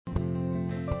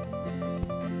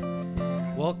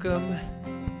Welcome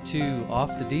to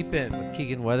Off the Deep End with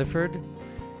Keegan Weatherford.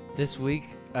 This week,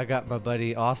 I got my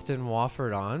buddy Austin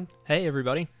Wofford on. Hey,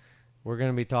 everybody. We're going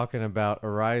to be talking about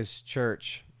Arise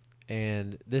Church,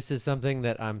 and this is something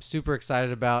that I'm super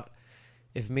excited about.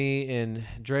 If me and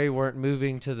Dre weren't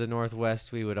moving to the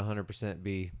Northwest, we would 100%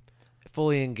 be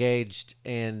fully engaged,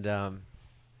 and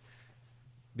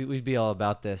we'd be all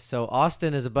about this. So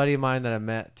Austin is a buddy of mine that I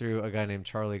met through a guy named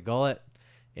Charlie Gullett,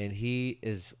 and he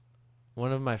is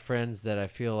one of my friends that I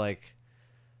feel like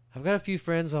I've got a few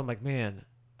friends. I'm like, man,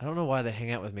 I don't know why they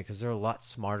hang out with me because they're a lot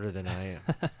smarter than I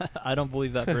am. I don't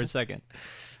believe that for a second.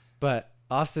 But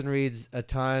Austin reads a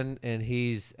ton, and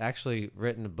he's actually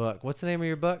written a book. What's the name of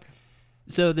your book?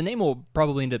 So the name will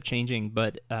probably end up changing,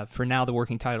 but for now the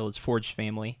working title is Forged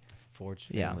Family. Forged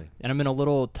Family. Yeah, and I'm in a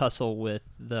little tussle with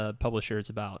the publishers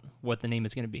about what the name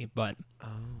is going to be, but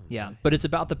Nice. but it's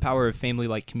about the power of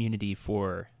family-like community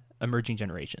for emerging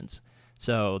generations.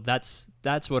 So that's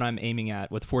what I'm aiming at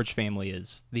with Forged Family,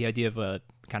 is the idea of a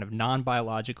kind of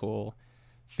non-biological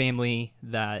family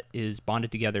that is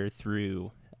bonded together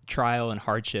through trial and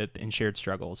hardship and shared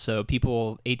struggles. So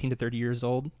people 18 to 30 years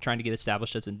old trying to get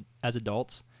established as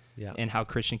adults, Yeah. and how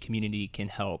Christian community can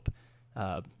help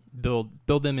build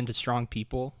them into strong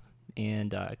people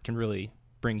and can really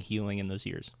bring healing in those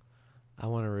years. I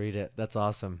want to read it. That's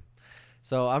awesome.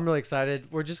 So I'm really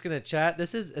excited. We're just going to chat.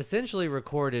 This is essentially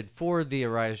recorded for the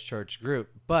Arise Church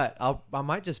group, but I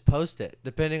might just post it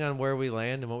depending on where we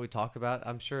land and what we talk about.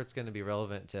 I'm sure it's going to be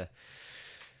relevant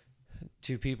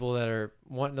to people that are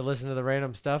wanting to listen to the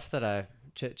random stuff that I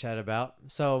chit chat about.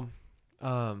 So,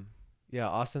 yeah,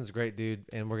 Austin's a great dude,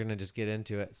 and we're going to just get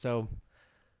into it. So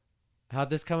how'd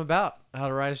this come about?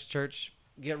 How'd Arise Church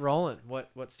get rolling?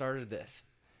 What started this?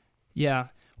 Yeah.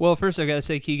 Well, first I got to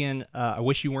say, Keegan, I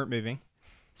wish you weren't moving.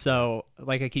 So,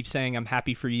 like I keep saying, I'm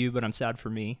happy for you, but I'm sad for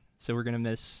me. So we're going to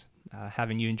miss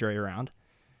having you and Dre around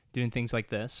doing things like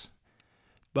this.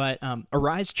 But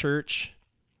Arise Church,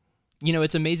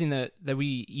 it's amazing that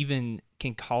we even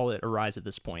can call it Arise at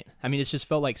this point. I mean, it's just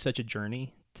felt like such a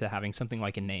journey to having something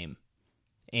like a name.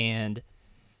 And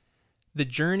the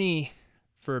journey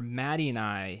for Maddie and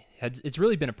I, it's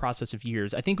really been a process of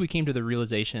years. I think we came to the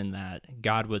realization that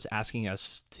God was asking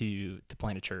us to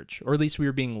plant a church, or at least we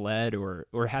were being led or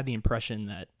had the impression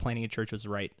that planting a church was the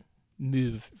right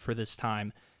move for this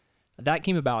time. That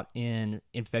came about in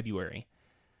February.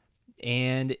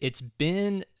 And it's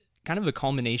been kind of a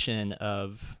culmination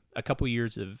of a couple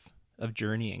years of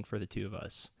journeying for the two of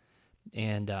us.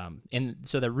 And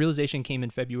so the realization came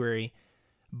in February,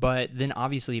 but then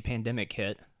obviously a pandemic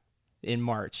hit in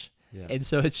March. Yeah. And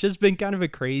so it's just been kind of a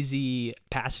crazy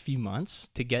past few months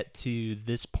to get to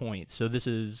this point. So this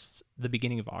is the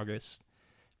beginning of August,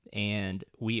 and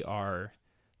we are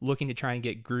looking to try and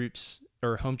get groups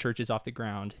or home churches off the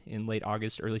ground in late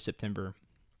August, early September.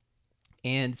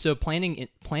 And so planting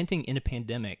in a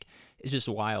pandemic is just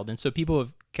wild. And so people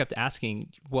have kept asking,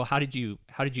 well, how did you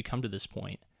come to this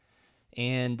point?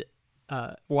 And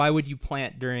why would you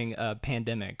plant during a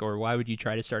pandemic, or why would you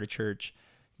try to start a church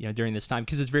during this time?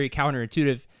 Because it's very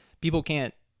counterintuitive. People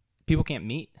can't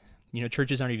meet.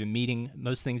 Churches aren't even meeting.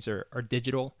 Most things are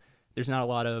digital. There's not a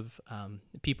lot of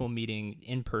people meeting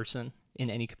in person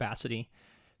in any capacity.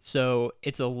 So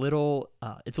it's a little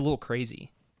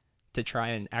crazy to try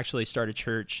and actually start a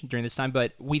church during this time.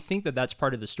 But we think that that's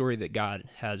part of the story that God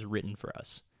has written for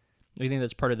us. We think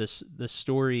that's part of the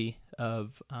story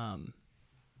of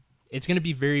it's going to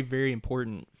be very, very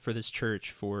important for this church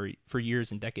for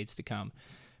years and decades to come.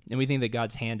 And we think that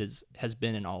God's hand has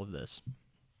been in all of this.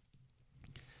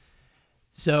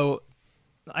 So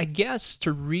I guess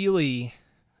to really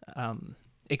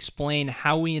explain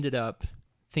how we ended up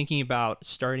thinking about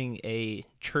starting a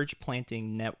church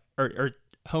planting or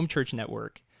home church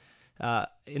network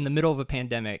in the middle of a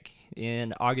pandemic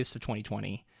in August of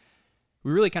 2020,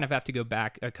 we really kind of have to go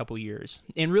back a couple years.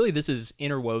 And really this is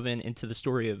interwoven into the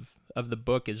story of the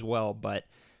book as well. But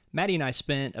Maddie and I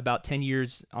spent about 10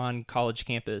 years on college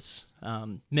campus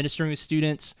ministering with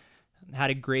students, had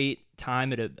a great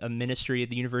time at a ministry at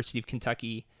the University of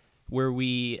Kentucky where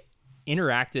we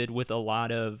interacted with a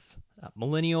lot of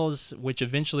millennials, which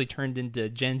eventually turned into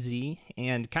Gen Z,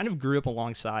 and kind of grew up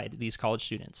alongside these college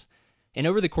students. And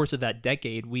over the course of that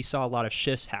decade, we saw a lot of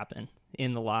shifts happen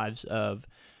in the lives of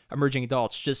emerging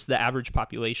adults, just the average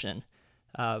population.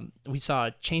 We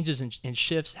saw changes and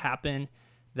shifts happen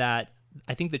that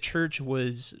I think the church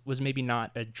was maybe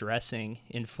not addressing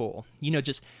in full.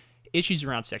 Just issues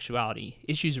around sexuality,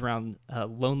 issues around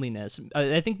loneliness.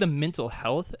 I think the mental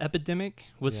health epidemic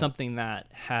was something that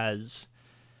has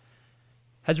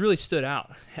has really stood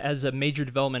out as a major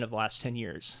development of the last 10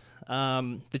 years.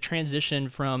 The transition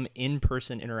from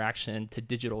in-person interaction to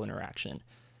digital interaction,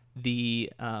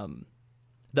 the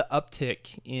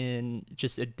uptick in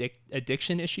just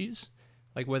addiction issues,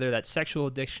 like whether that's sexual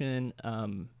addiction,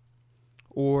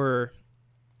 or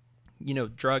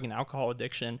drug and alcohol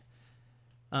addiction,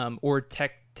 or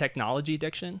technology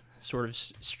addiction, sort of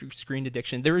screen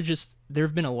addiction. There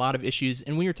have been a lot of issues,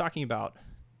 and when you're talking about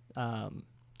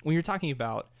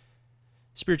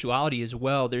spirituality as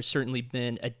well, there's certainly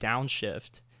been a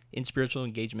downshift in spiritual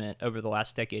engagement over the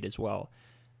last decade as well.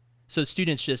 So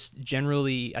students just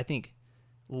generally, I think,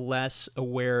 less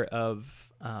aware of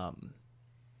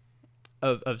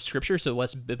scripture, so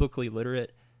less biblically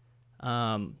literate.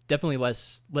 Definitely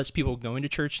less people going to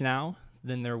church now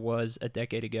than there was a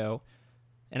decade ago.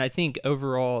 And I think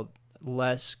overall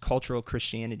less cultural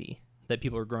Christianity that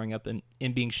people are growing up and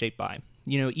being shaped by.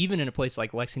 Even in a place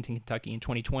like Lexington, Kentucky in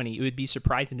 2020, it would be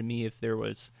surprising to me if there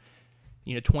was,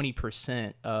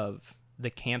 20% of the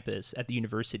campus at the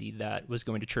university that was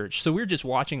going to church. So we were just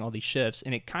watching all these shifts,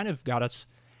 and it kind of got us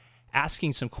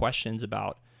asking some questions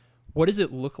about what does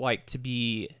it look like to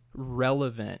be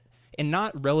relevant, and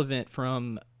not relevant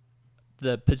from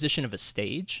the position of a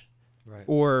stage, right,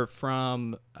 or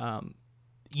from,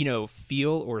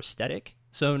 feel or aesthetic.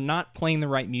 So not playing the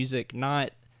right music,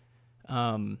 not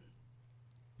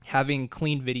having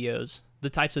clean videos, the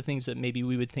types of things that maybe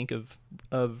we would think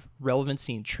of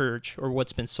relevancy in church or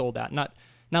what's been sold at. Not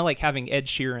like having Ed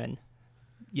Sheeran,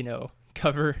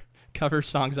 cover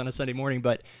songs on a Sunday morning,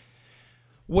 but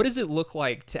what does it look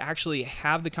like to actually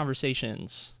have the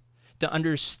conversations, to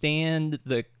understand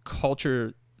the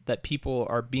culture that people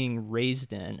are being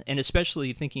raised in, and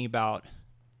especially thinking about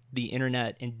the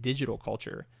internet and digital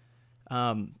culture.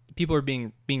 People are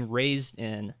being raised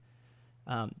in,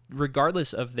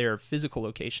 regardless of their physical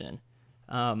location.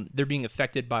 They're being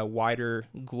affected by wider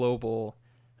global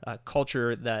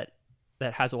culture that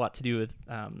has a lot to do with,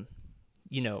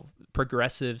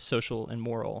 progressive social and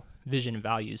moral vision and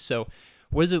values. So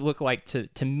what does it look like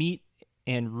to meet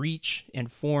and reach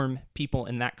and form people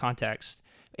in that context?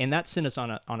 And that sent us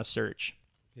on a search.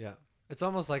 Yeah. It's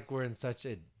almost like we're in such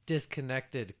a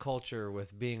disconnected culture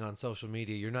with being on social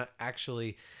media.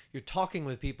 You're talking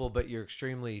with people, but you're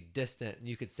extremely distant, and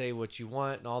you could say what you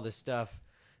want and all this stuff.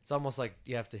 It's almost like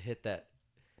you have to hit that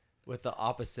with the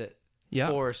opposite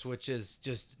force, which is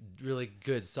just really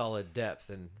good, solid depth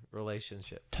and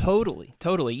relationship. Totally.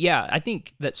 Yeah. I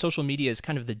think that social media is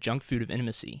kind of the junk food of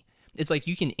intimacy. It's like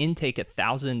you can intake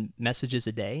 1,000 messages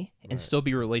a day and still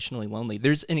be relationally lonely.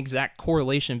 There's an exact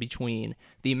correlation between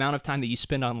the amount of time that you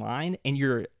spend online and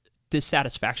your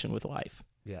dissatisfaction with life.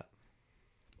 Yeah.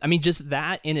 I mean, just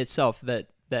that in itself, that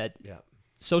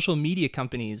social media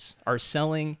companies are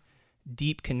selling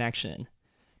deep connection,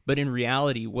 but in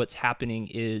reality, what's happening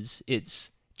is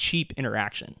it's cheap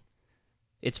interaction.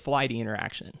 It's flighty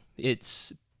interaction.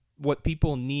 It's what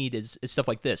people need is stuff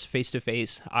like this,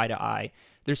 face-to-face, eye-to-eye.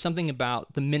 There's something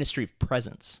about the ministry of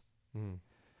presence.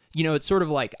 It's sort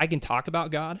of like I can talk about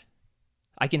God,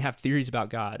 I can have theories about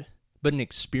God, but an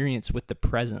experience with the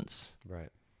presence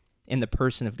and the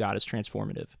person of God is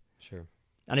transformative. Sure.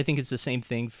 And I think it's the same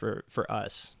thing for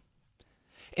us.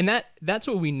 And that's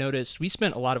what we noticed. We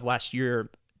spent a lot of last year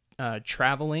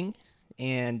traveling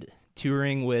and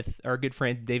touring with our good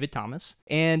friend David Thomas.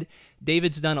 And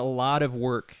David's done a lot of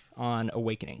work on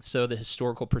awakening. So the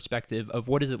historical perspective of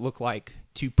what does it look like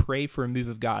to pray for a move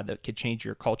of God that could change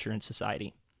your culture and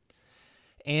society.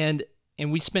 And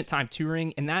we spent time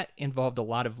touring, and that involved a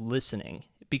lot of listening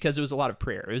because it was a lot of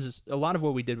prayer. It was a lot of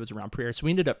what we did was around prayer. So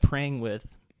we ended up praying with,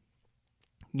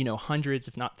 hundreds,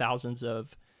 if not thousands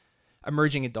of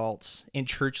emerging adults and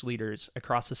church leaders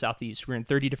across the Southeast. We're in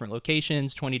 30 different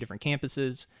locations, 20 different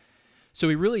campuses. So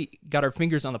we really got our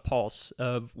fingers on the pulse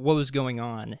of what was going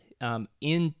on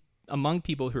among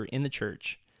people who are in the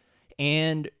church.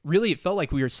 And really, it felt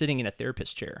like we were sitting in a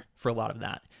therapist chair for a lot of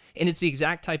that. And it's the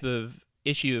exact type of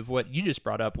issue of what you just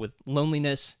brought up with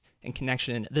loneliness and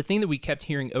connection. The thing that we kept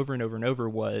hearing over and over and over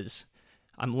was,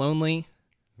 I'm lonely.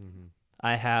 Mm-hmm.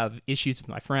 I have issues with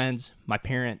my friends, my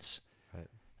parents.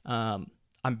 Right.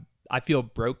 I feel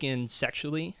broken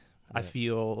sexually. Yeah. I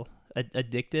feel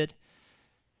addicted.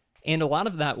 And a lot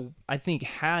of that, I think,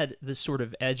 had this sort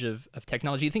of edge of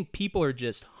technology. I think people are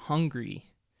just hungry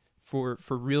for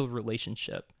real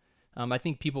relationship. I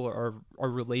think people are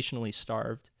relationally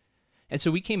starved. And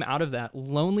so we came out of that.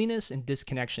 Loneliness and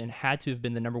disconnection had to have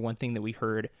been the number one thing that we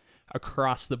heard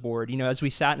across the board. As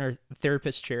we sat in our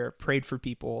therapist chair, prayed for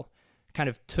people, kind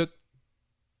of took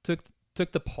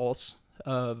the pulse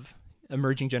of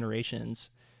emerging generations.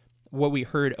 what we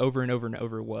heard over and over and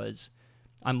over was,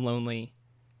 I'm lonely.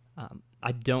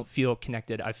 I don't feel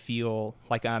connected. I feel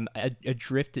like I'm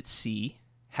adrift at sea,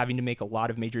 having to make a lot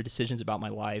of major decisions about my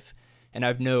life. And I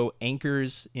have no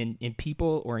anchors in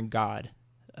people or in God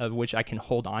of which I can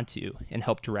hold on to and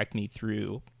help direct me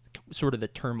through sort of the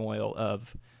turmoil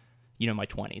of, my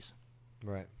 20s.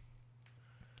 Right.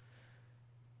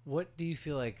 What do you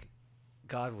feel like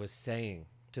God was saying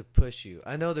to push you?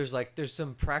 I know there's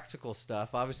some practical stuff.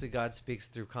 Obviously, God speaks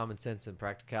through common sense and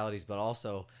practicalities, but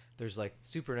also there's like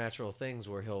supernatural things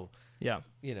where he'll,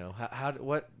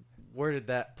 where did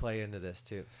that play into this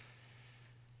too?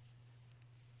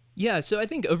 Yeah, so I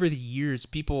think over the years,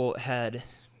 people had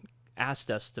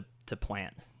asked us to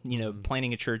plant.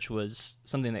 Planting a church was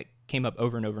something that came up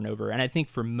over and over and over. And I think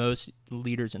for most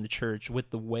leaders in the church, with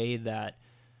the way that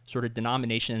sort of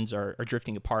denominations are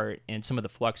drifting apart and some of the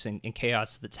flux and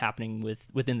chaos that's happening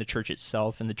within the church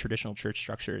itself and the traditional church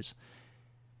structures,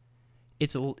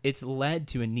 it's led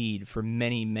to a need for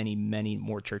many, many, many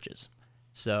more churches.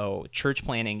 So church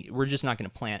planting, we're just not going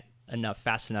to plant enough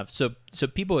fast enough. So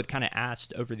people had kind of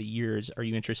asked over the years, are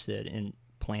you interested in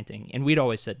planting? And we'd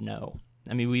always said no.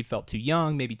 I mean, we felt too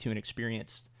young, maybe too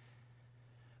inexperienced.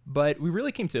 But we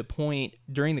really came to a point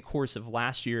during the course of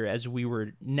last year as we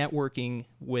were networking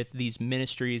with these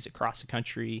ministries across the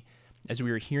country, as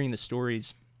we were hearing the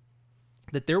stories,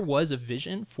 that there was a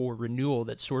vision for renewal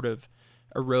that sort of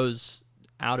arose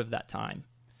out of that time.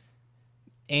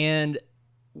 And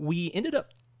we ended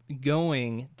up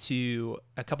going to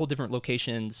a couple different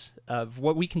locations of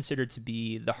what we considered to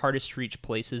be the hardest to reach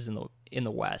places in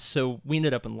the West. So we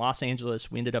ended up in Los Angeles,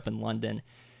 we ended up in London,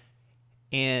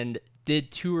 and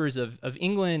did tours of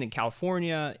England and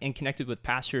California, and connected with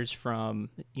pastors from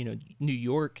New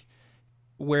York,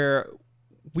 where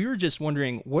we were just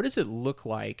wondering, what does it look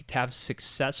like to have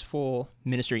successful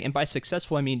ministry? And by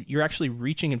successful, I mean you're actually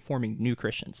reaching and forming new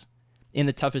Christians in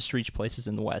the toughest to reach places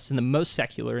in the West, in the most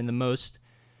secular, in the most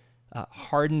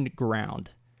hardened ground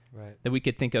that we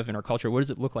could think of in our culture. What does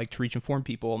it look like to reach and form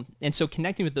people? And so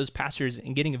connecting with those pastors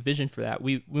and getting a vision for that,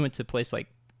 we went to a place like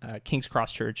King's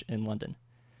Cross Church in London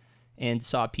and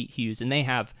saw Pete Hughes, and they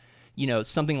have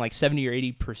something like 70 or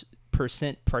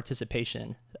 80%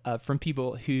 participation from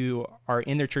people who are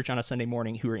in their church on a Sunday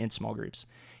morning who are in small groups,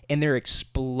 and they're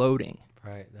exploding.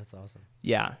 Right, that's awesome.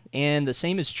 Yeah, and the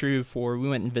same is true we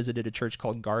went and visited a church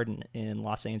called Garden in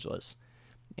Los Angeles,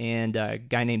 and a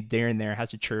guy named Darren there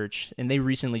has a church, and they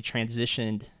recently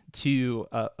transitioned to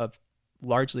a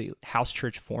largely house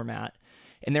church format,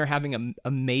 and they're having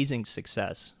amazing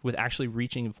success with actually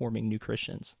reaching and forming new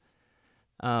Christians.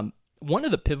 One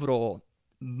of the pivotal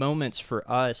moments for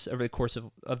us over the course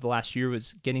of the last year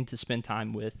was getting to spend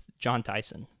time with John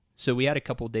Tyson. So we had a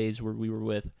couple of days where we were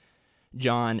with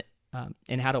John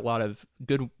and had a lot of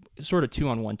good sort of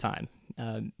 2-on-1 time.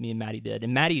 Me and Maddie did.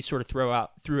 And Maddie sort of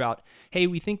threw out, hey,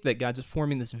 we think that God's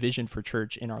forming this vision for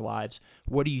church in our lives.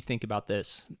 What do you think about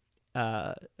this?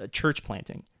 Church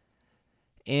planting.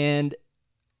 And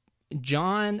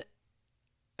John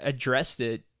addressed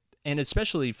it, and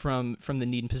especially from the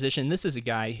need and position. This is a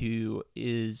guy who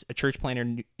is a church planter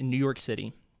in New York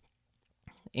City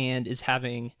and is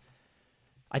having,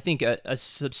 I think, a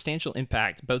substantial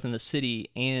impact both in the city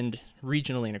and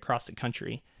regionally and across the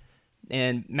country.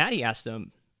 And Maddie asked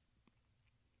him,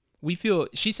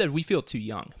 she said, we feel too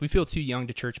young. We feel too young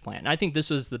to church plant. And I think this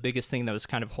was the biggest thing that was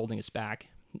kind of holding us back.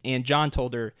 And John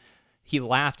told her, he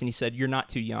laughed and he said, you're not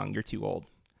too young, you're too old.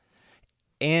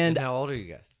 And how old are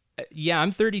you guys? Yeah,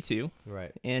 I'm 32.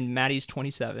 Right. And Maddie's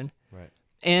 27. Right.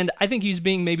 And I think he's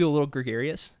being maybe a little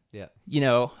gregarious. Yeah.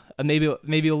 Maybe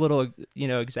a little,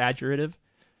 exaggerative.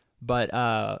 But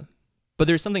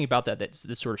there's something about that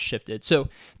sort of shifted. So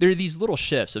there are these little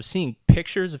shifts of seeing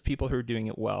pictures of people who are doing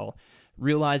it well,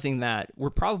 realizing that we're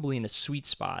probably in a sweet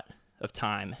spot of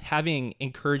time, having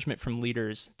encouragement from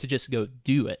leaders to just go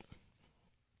do it.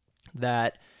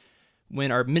 That when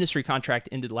our ministry contract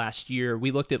ended last year,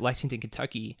 we looked at Lexington,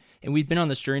 Kentucky, and we'd been on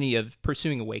this journey of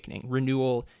pursuing awakening,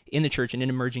 renewal in the church and in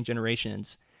emerging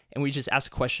generations. And we just asked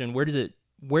the question, where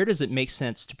does it make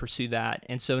sense to pursue that?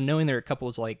 And so knowing there are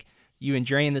couples like you and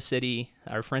Dre in the city,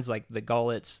 our friends like the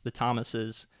Gullets, the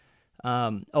Thomases,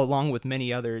 along with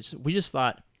many others, we just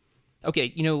thought,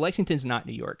 okay, Lexington's not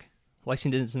New York.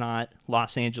 Lexington's not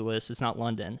Los Angeles. It's not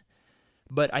London.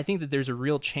 But I think that there's a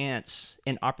real chance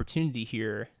and opportunity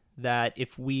here that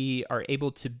if we are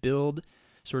able to build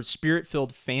sort of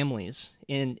spirit-filled families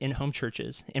in home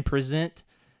churches and present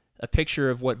a picture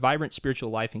of what vibrant spiritual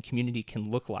life and community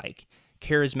can look like,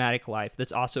 charismatic life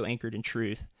that's also anchored in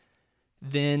truth,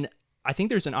 then I think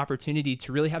there's an opportunity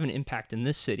to really have an impact in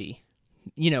this city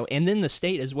And then the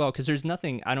state as well, because there's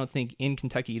nothing, I don't think, in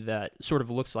Kentucky that sort of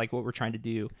looks like what we're trying to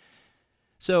do.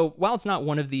 So while it's not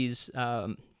one of these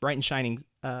bright and shining,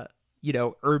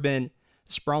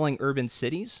 sprawling urban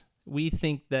cities, we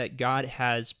think that God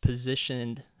has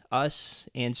positioned us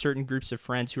and certain groups of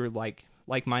friends who are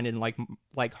like-minded and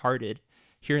like-hearted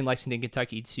here in Lexington,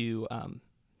 Kentucky, to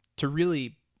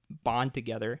really bond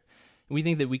together. And we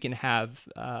think that we can have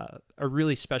a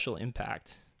really special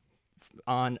impact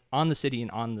on the city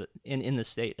and in the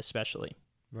state especially.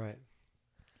 Right.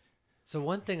 So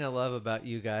one thing I love about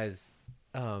you guys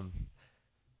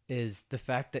is the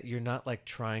fact that you're not like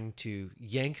trying to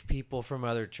yank people from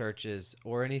other churches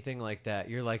or anything like that.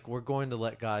 You're like, we're going to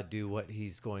let God do what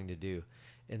he's going to do.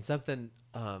 And something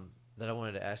that I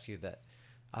wanted to ask you that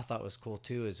I thought was cool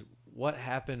too is what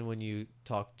happened when you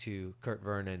talked to Kurt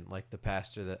Vernon, like the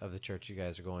pastor of the church you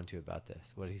guys are going to, about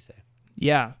this? What did he say?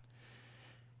 Yeah,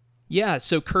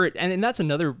 so Kurt, and that's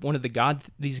another one of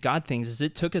these God things, is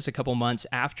it took us a couple months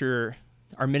after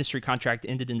our ministry contract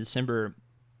ended in December.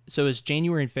 So it was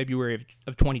January and February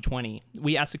of 2020.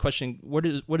 We asked the question, what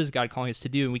is God calling us to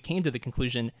do? And we came to the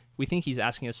conclusion, we think he's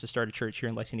asking us to start a church here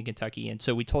in Lexington, Kentucky. And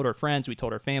so we told our friends, we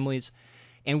told our families,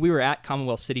 and we were at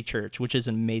Commonwealth City Church, which is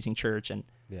an amazing church.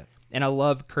 And I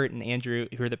love Kurt and Andrew,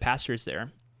 who are the pastors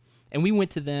there. And we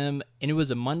went to them, and it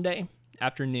was a Monday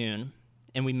afternoon,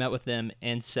 and we met with them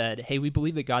and said, hey, we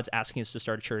believe that God's asking us to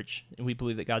start a church, and we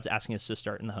believe that God's asking us to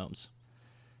start in the homes.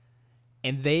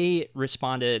 And they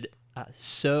responded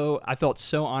I felt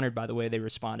so honored by the way they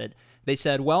responded. They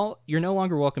said, well, you're no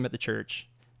longer welcome at the church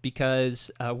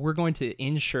because we're going to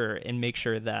ensure and make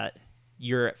sure that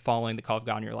you're following the call of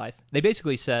God in your life. They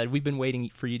basically said, we've been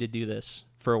waiting for you to do this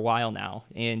for a while now,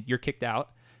 and you're kicked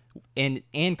out. And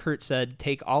Kurt said,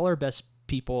 take all our best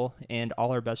people and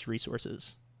all our best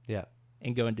resources. Yeah.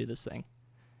 And go and do this thing.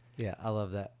 Yeah, I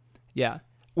love that. Yeah.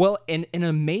 Well, and an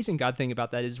amazing God thing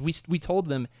about that is we told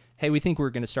them, hey, we think we're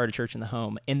going to start a church in the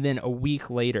home. And then a week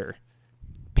later,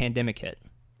 pandemic hit.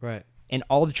 Right. And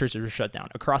all the churches were shut down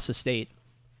across the state.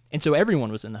 And so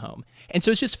everyone was in the home. And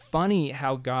so it's just funny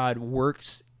how God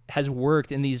has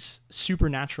worked in these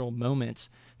supernatural moments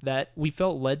that we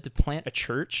felt led to plant a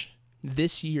church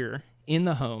this year in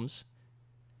the homes.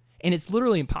 And it's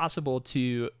literally impossible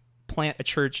to plant a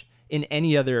church in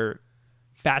any other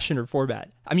fashion or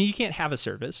format. I mean, you can't have a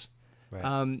service.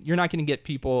 Right. You're not going to get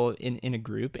people in a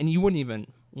group, and you wouldn't even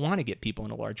want to get people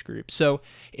in a large group. So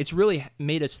it's really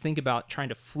made us think about trying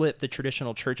to flip the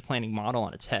traditional church planning model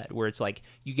on its head, where it's like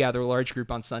you gather a large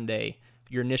group on Sunday,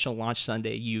 your initial launch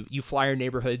Sunday, you fly your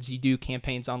neighborhoods, you do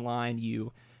campaigns online,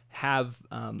 you have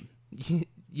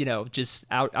just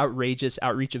outrageous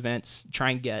outreach events,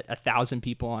 try and get 1,000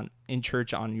 people in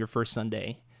church on your first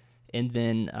Sunday, and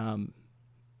then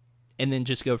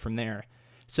just go from there.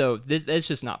 So that's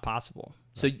just not possible.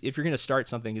 So if you're going to start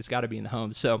something, it's got to be in the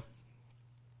home. So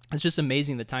it's just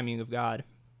amazing the timing of God.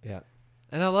 Yeah.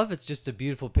 And I love it's just a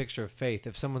beautiful picture of faith.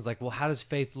 If someone's like, well, how does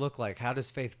faith look like? How does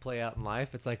faith play out in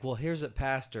life? It's like, well, here's a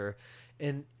pastor.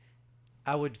 And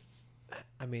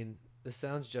this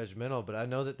sounds judgmental, but I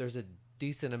know that there's a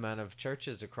decent amount of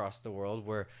churches across the world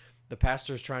where the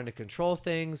pastor's trying to control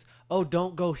things. Oh,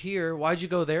 don't go here. Why'd you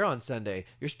go there on Sunday?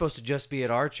 You're supposed to just be at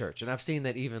our church. And I've seen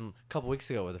that even a couple weeks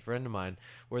ago with a friend of mine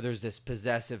where there's this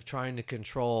possessive trying to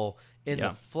control in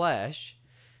the flesh.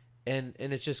 And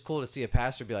it's just cool to see a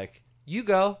pastor be like, you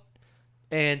go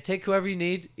and take whoever you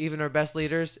need, even our best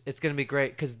leaders. It's going to be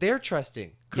great because they're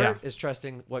trusting. Kurt is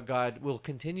trusting what God will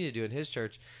continue to do in his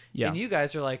church. Yeah. And you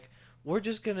guys are like, we're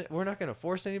not going to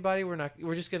force anybody.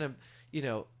 We're just going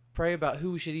to, pray about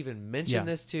who we should even mention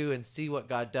this to and see what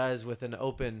God does with an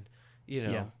open,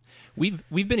 Yeah.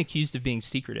 We've been accused of being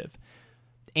secretive.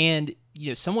 And,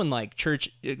 someone like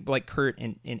Kurt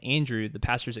and Andrew, the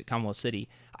pastors at Commonwealth City,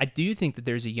 I do think that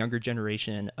there's a younger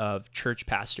generation of church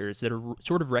pastors that are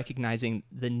sort of recognizing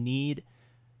the need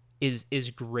is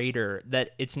greater,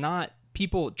 that it's not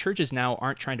churches now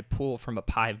aren't trying to pull from a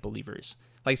pie of believers.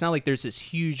 Like, it's not like there's this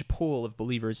huge pool of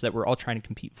believers that we're all trying to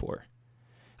compete for.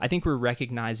 I think we're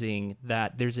recognizing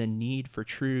that there's a need for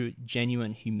true,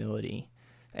 genuine humility,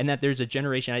 and that there's a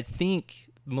generation, I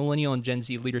think millennial and Gen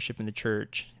Z leadership in the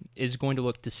church is going to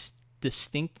look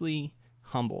distinctly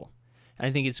humble. And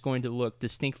I think it's going to look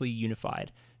distinctly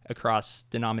unified across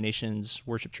denominations,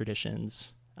 worship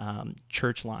traditions,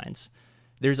 church lines.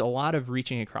 There's a lot of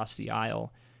reaching across the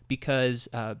aisle because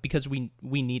we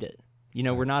need it.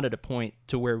 We're not at a point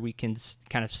to where we can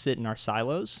kind of sit in our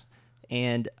silos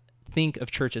and think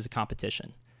of church as a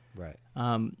competition. Right.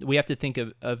 We have to think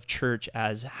of church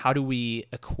as how do we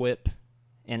equip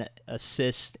and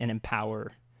assist and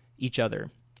empower each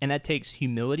other. And that takes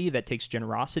humility, that takes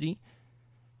generosity.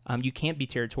 You can't be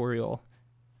territorial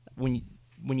when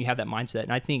you have that mindset.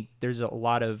 And I think there's a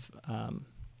lot of,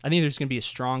 I think there's going to be a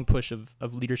strong push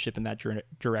of leadership in that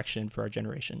direction for our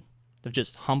generation, of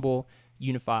just humble,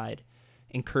 unified,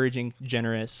 encouraging,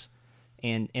 generous,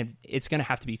 and it's going to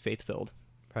have to be faith-filled.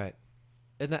 Right.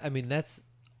 And I mean, that's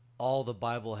all the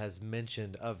Bible has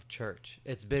mentioned of church.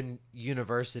 It's been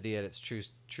university at its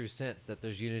true sense, that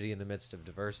there's unity in the midst of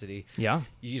diversity. Yeah.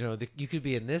 You know, you could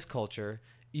be in this culture,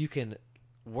 you can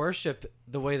worship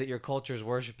the way that your culture is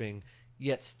worshiping,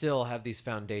 yet still have these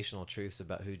foundational truths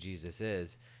about who Jesus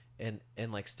is, and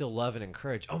like still love and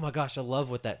encourage. Oh my gosh, I love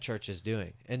what that church is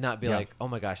doing, and not be like, oh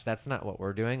my gosh, that's not what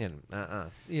we're doing,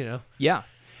 and you know. Yeah.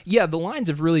 The lines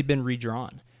have really been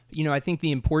redrawn. You know, I think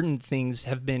the important things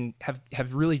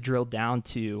have really drilled down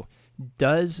to,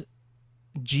 does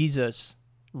Jesus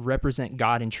represent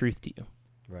God in truth to you?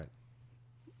 Right.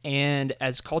 And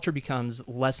as culture becomes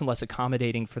less and less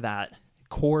accommodating for that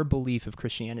core belief of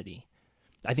Christianity,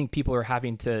 I think people are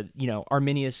having to, you know,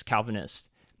 Arminius, Calvinist,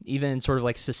 even sort of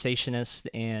like cessationist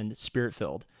and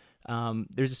spirit-filled.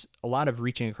 There's a lot of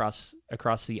reaching across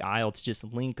the aisle to just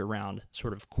link around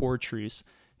sort of core truths.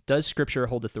 Does Scripture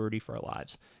hold authority for our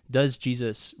lives? Does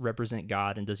Jesus represent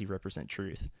God, and does he represent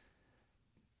truth?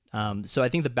 So I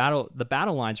think the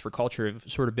battle lines for culture have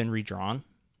sort of been redrawn.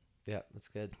 Yeah, that's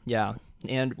good. Yeah,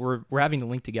 and we're having to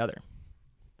link together.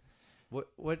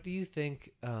 What do you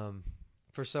think,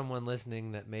 for someone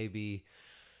listening that maybe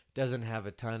doesn't have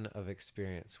a ton of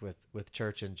experience with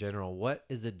church in general, what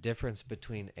is the difference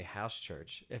between a house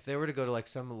church, if they were to go to like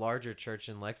some larger church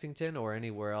in Lexington or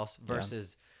anywhere else,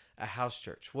 versus a house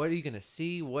church? What are you going to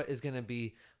see? What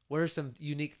are some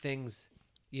unique things?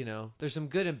 You know, there's some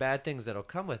good and bad things that'll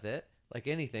come with it, like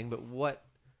anything, but what?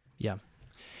 Yeah.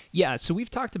 So we've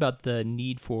talked about the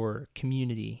need for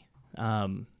community.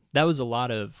 That was a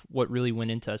lot of what really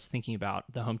went into us thinking about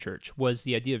the home church, was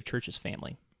the idea of church as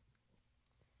family.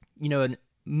 You know, in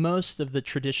most of the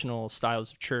traditional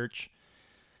styles of church,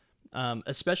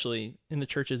 especially in the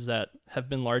churches that have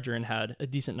been larger and had a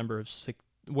decent number of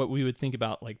what we would think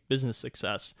about like business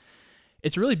success,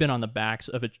 it's really been on the backs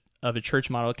of a church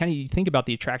model. Kind of, you think about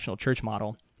the attractional church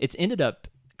model, it's ended up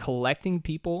collecting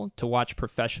people to watch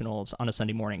professionals on a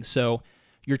Sunday morning. So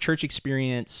your church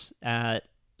experience at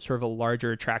sort of a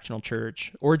larger attractional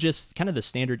church, or just kind of the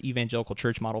standard evangelical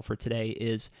church model for today,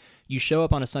 is you show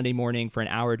up on a Sunday morning for an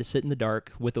hour to sit in the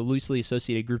dark with a loosely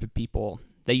associated group of people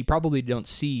that you probably don't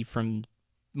see from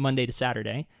Monday to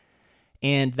Saturday.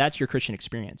 And that's your Christian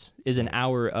experience, is an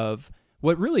hour of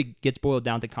what really gets boiled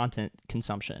down to content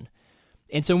consumption.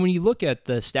 And so when you look at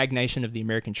the stagnation of the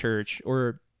American church,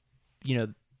 or, you know,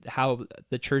 how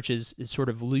the church is sort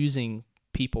of losing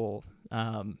people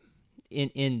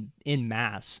in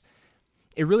mass,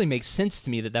 it really makes sense to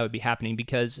me that would be happening,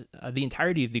 because the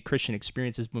entirety of the Christian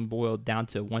experience has been boiled down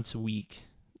to once a week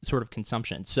sort of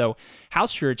consumption. So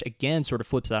house church, again, sort of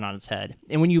flips that on its head.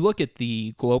 And when you look at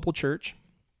the global church,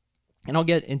 and I'll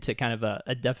get into kind of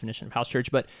a definition of house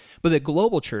church, but the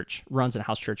global church runs a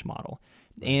house church model.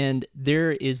 And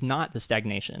there is not the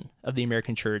stagnation of the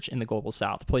American church in the global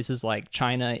south. Places like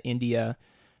China, India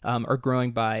are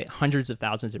growing by hundreds of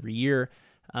thousands every year.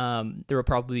 There will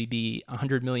probably be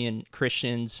 100 million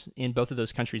Christians in both of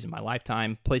those countries in my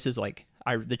lifetime. Places like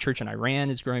the church in Iran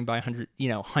is growing by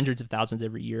hundreds of thousands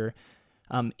every year.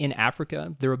 In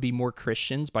Africa, there will be more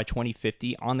Christians by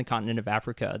 2050 on the continent of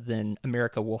Africa than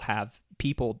America will have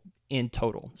people in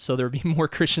total. So there will be more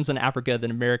Christians in Africa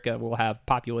than America will have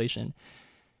population.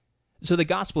 So the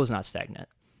gospel is not stagnant.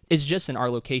 It's just in our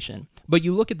location. But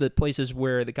you look at the places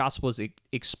where the gospel is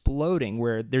exploding,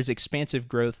 where there's expansive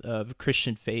growth of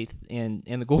Christian faith and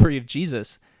the glory of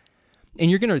Jesus, and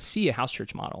you're going to see a house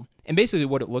church model. And basically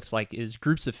what it looks like is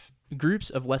groups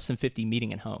of less than 50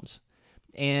 meeting in homes.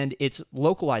 And it's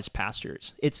localized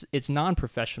pastors. It's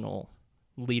non-professional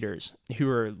leaders who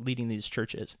are leading these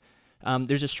churches.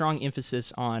 There's a strong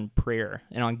emphasis on prayer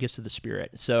and on gifts of the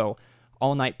Spirit. So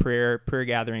all-night prayer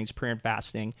gatherings, prayer and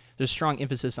fasting. There's a strong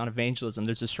emphasis on evangelism.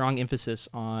 There's a strong emphasis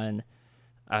on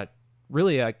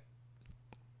really a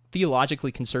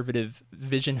theologically conservative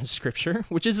vision of Scripture,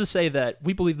 which is to say that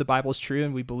we believe the Bible is true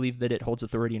and we believe that it holds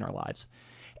authority in our lives.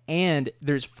 And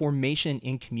there's formation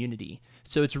in community.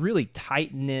 So it's really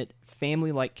tight-knit,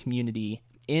 family-like community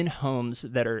in homes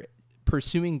that are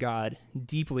pursuing God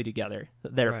deeply together,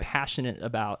 that are passionate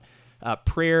about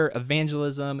prayer,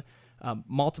 evangelism,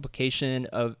 multiplication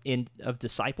of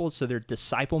disciples. So they're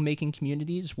disciple-making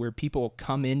communities where people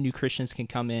come in, new Christians can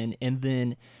come in, and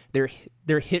then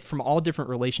they're hit from all different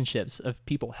relationships of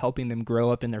people helping them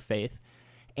grow up in their faith.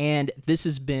 And this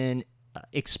has been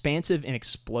expansive and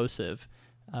explosive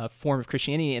form of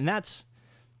Christianity, and that's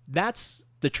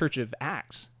the Church of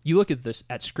Acts. You look at this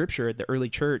at Scripture, the early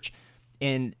church,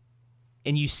 and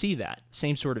you see that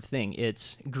same sort of thing.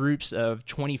 It's groups of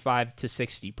 25 to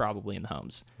 60 probably in the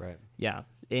homes. Right. Yeah,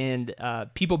 and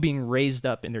people being raised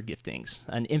up in their giftings,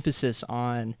 an emphasis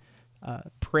on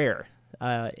prayer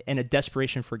and a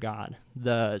desperation for God,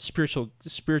 the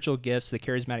spiritual gifts, the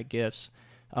charismatic gifts,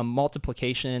 a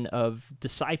multiplication of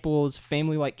disciples,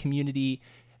 family-like community,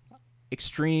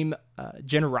 extreme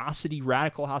generosity,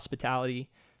 radical hospitality,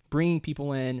 bringing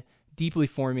people in, deeply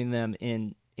forming them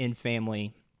in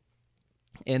family,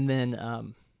 and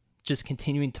then just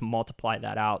continuing to multiply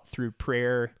that out through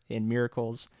prayer and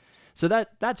miracles. So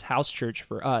that's house church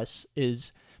for us.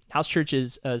 House church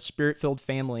is a spirit-filled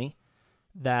family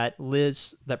that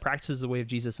practices the way of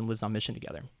Jesus and lives on mission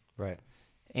together. Right.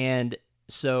 And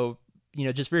so,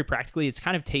 just very practically, it's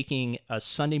kind of taking a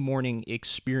Sunday morning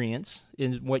experience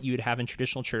in what you would have in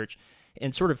traditional church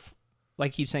and sort of,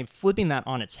 like he's saying, flipping that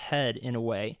on its head in a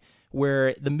way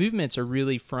where the movements are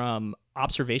really from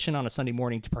observation on a Sunday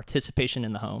morning to participation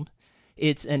in the home.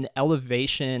 It's an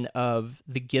elevation of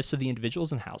the gifts of the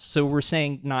individuals in the house. So we're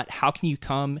saying not how can you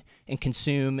come and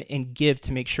consume and give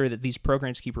to make sure that these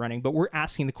programs keep running, but we're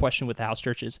asking the question with the house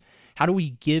churches, how do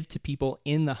we give to people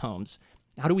in the homes?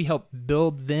 How do we help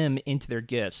build them into their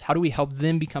gifts? How do we help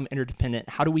them become interdependent?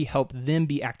 How do we help them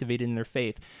be activated in their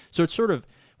faith? So it's sort of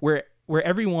where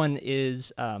everyone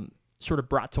is sort of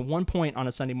brought to one point on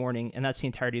a Sunday morning, and that's the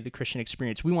entirety of the Christian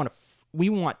experience. We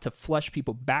want to flush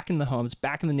people back in the homes,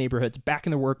 back in the neighborhoods, back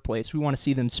in the workplace. We want to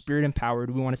see them spirit empowered.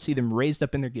 We want to see them raised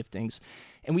up in their giftings.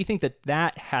 And we think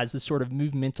that has this sort of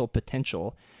movemental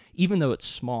potential, even though it's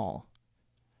small,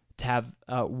 to have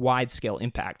a wide scale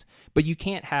impact. But you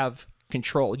can't have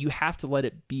control. You have to let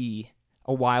it be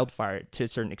a wildfire to a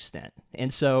certain extent.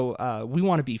 And so we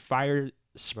want to be fire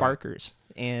sparkers.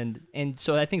 Right. And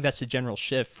so I think that's a general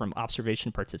shift from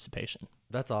observation to participation.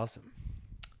 That's awesome.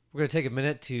 We're going to take a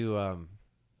minute to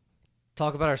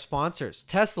talk about our sponsors,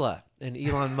 Tesla and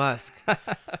Elon Musk.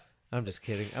 I'm just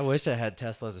kidding. I wish I had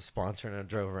Tesla as a sponsor and I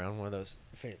drove around one of those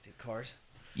fancy cars.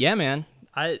 Yeah, man.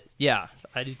 I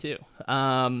do too.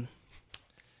 What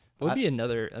would be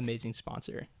another amazing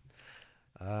sponsor?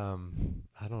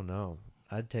 I don't know.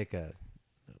 I'd take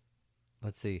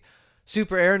let's see,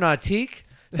 Super Aeronautique.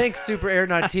 Thanks, Super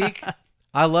Aeronautique.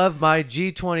 I love my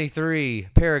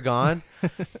G23 Paragon.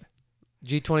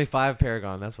 G25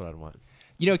 Paragon, that's what I'd want.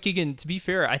 Keegan, to be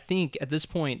fair, I think at this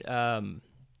point,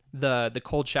 the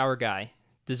cold shower guy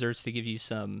deserves to give you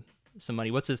some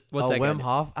money. What's that guy? Wim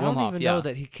Hof? I don't even yeah. know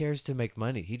that he cares to make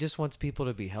money. He just wants people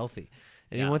to be healthy.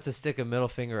 And he wants to stick a middle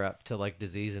finger up to like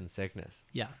disease and sickness.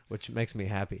 Yeah. Which makes me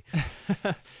happy.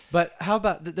 But how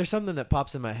about, there's something that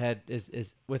pops in my head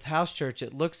is with house church,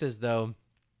 it looks as though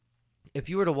if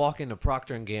you were to walk into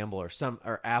Procter & Gamble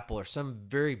or Apple or some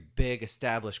very big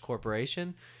established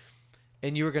corporation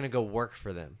and you were going to go work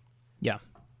for them. Yeah.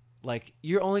 Like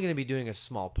you're only going to be doing a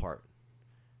small part.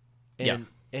 And,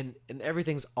 and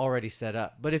everything's already set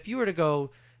up. But if you were to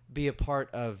go be a part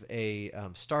of a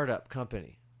startup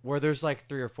company where there's like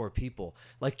 3 or 4 people,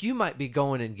 like you might be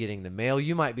going and getting the mail,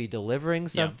 you might be delivering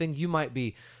something, you might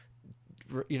be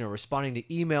responding to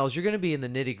emails, you're going to be in the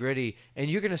nitty-gritty, and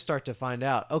you're going to start to find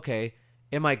out, okay,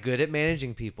 am I good at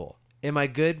managing people? Am I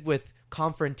good with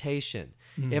confrontation?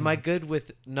 Mm-hmm. Am I good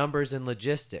with numbers and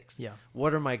logistics? Yeah.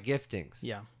 What are my giftings?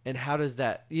 Yeah. And how does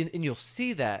that, and you'll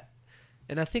see that,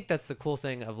 and I think that's the cool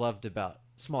thing I've loved about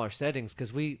smaller settings,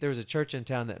 because there was a church in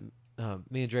town that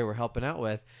me and Dre were helping out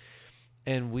with,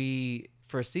 and we,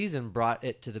 for a season, brought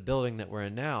it to the building that we're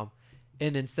in now.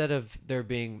 And instead of there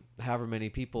being however many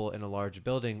people in a large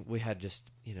building, we had just,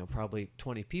 probably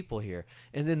 20 people here.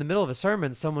 And in the middle of a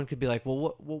sermon, someone could be like,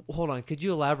 well, hold on. Could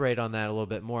you elaborate on that a little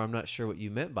bit more? I'm not sure what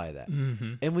you meant by that.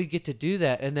 Mm-hmm. And we get to do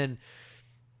that. And then,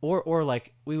 or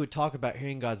like we would talk about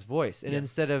hearing God's voice. And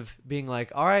instead of being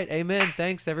like, all right, amen,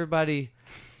 thanks everybody,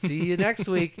 see you next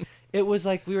week. It was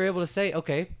like we were able to say,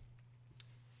 okay,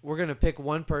 we're going to pick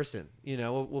one person,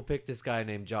 we'll pick this guy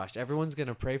named Josh. Everyone's going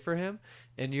to pray for him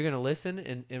and you're going to listen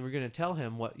and we're going to tell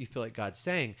him what you feel like God's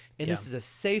saying. And this is a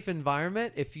safe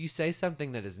environment. If you say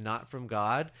something that is not from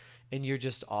God and you're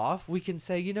just off, we can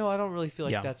say, I don't really feel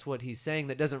like that's what he's saying.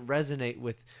 That doesn't resonate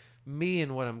with me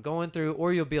and what I'm going through.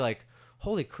 Or you'll be like,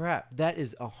 holy crap, that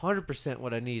is 100%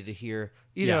 what I needed to hear,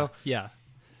 know? Yeah.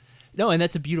 No, and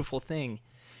that's a beautiful thing.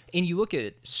 And you look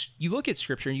at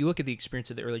Scripture and you look at the experience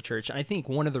of the early church, and I think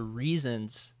one of the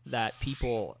reasons that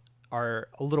people are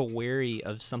a little wary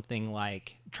of something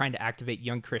like trying to activate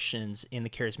young Christians in the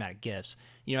charismatic gifts.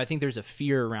 I think there's a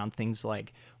fear around things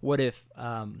like, what if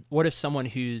someone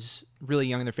who's really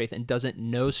young in their faith and doesn't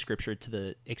know Scripture to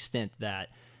the extent that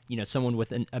someone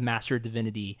with a master of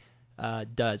divinity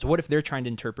does? What if they're trying to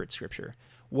interpret Scripture?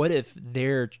 What if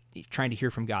they're trying to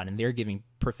hear from God and they're giving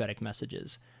prophetic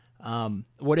messages?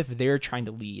 What if they're trying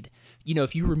to lead?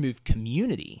 If you remove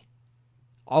community,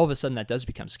 all of a sudden that does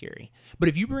become scary. But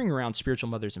if you bring around spiritual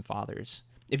mothers and fathers,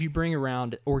 if you bring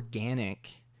around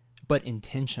organic but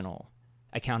intentional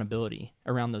accountability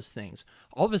around those things,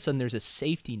 all of a sudden there's a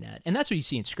safety net. And that's what you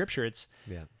see in Scripture.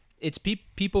 It's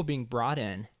people being brought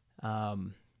in,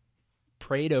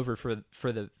 prayed over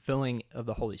for the filling of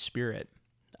the Holy Spirit,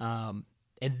 and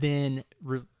then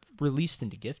released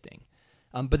into gifting.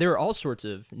 But there are all sorts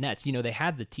of nets. They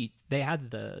had the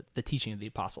teaching of the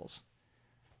apostles.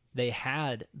 They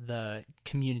had the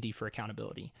community for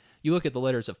accountability. You look at the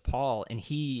letters of Paul, and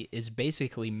he is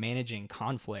basically managing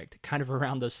conflict kind of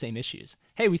around those same issues.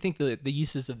 Hey, we think the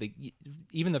uses of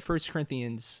even the 1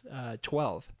 Corinthians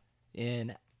 12,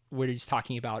 in where he's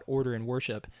talking about order and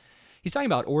worship. He's talking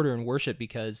about order and worship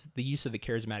because the use of the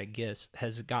charismatic gifts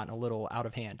has gotten a little out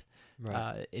of hand.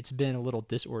 Right. It's been a little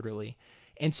disorderly.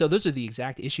 And so those are the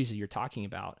exact issues that you're talking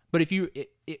about. But if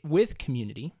with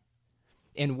community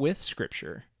and with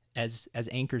Scripture as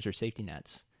anchors or safety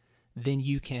nets, then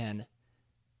you can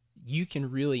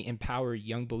really empower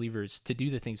young believers to do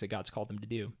the things that God's called them to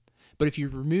do. But if you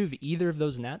remove either of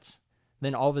those nets,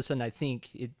 then all of a sudden I think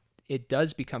it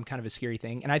does become kind of a scary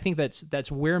thing. And I think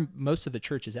that's where most of the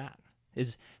church is at.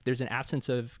 Is there's an absence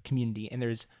of community, and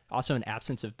there's also an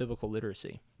absence of biblical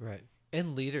literacy. Right.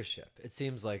 And leadership. It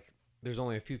seems like there's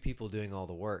only a few people doing all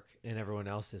the work, and everyone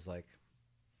else is like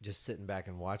just sitting back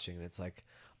and watching. And it's like,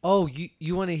 oh,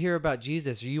 you want to hear about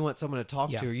Jesus, or you want someone to talk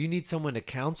to, or you need someone to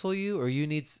counsel you, or you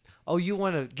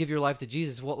want to give your life to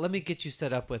Jesus. Well, let me get you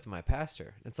set up with my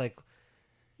pastor. It's like,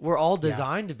 we're all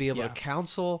designed to be able to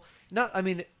counsel.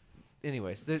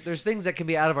 Anyways, there's things that can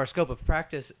be out of our scope of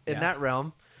practice in that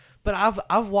realm. But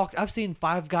I've seen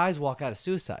 5 guys walk out of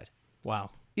suicide.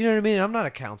 Wow. You know what I mean? I'm not a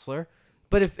counselor,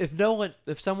 but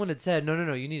if someone had said,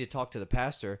 no, you need to talk to the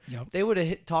pastor, they would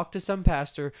have talked to some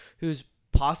pastor who's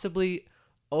possibly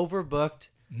overbooked,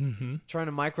 trying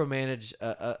to micromanage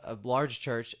a large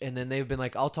church, and then they've been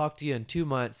like, I'll talk to you in 2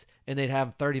 months, and they'd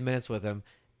have 30 minutes with him,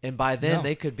 and by then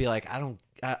they could be like, I'm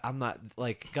not,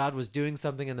 like, God was doing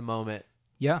something in the moment,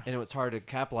 and it was hard to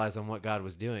capitalize on what God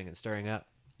was doing and stirring up.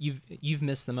 You've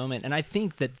missed the moment. And I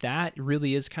think that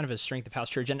really is kind of a strength of house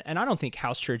church. And I don't think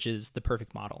house church is the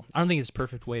perfect model. I don't think it's a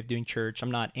perfect way of doing church. I'm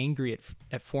not angry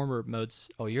at former modes.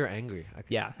 Oh, you're angry.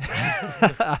 Yeah.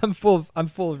 I'm full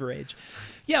of rage.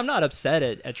 Yeah, I'm not upset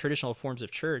at traditional forms of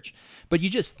church, but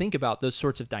you just think about those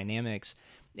sorts of dynamics,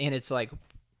 and it's like,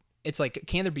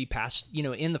 can there be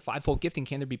in the fivefold gifting,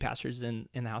 can there be pastors in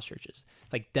the house churches?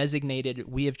 Like,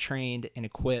 designated, we have trained and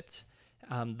equipped.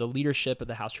 The leadership of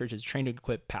the house church is trained to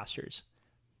equip pastors,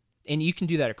 and you can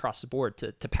do that across the board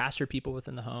to pastor people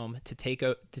within the home, to take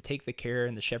the care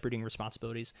and the shepherding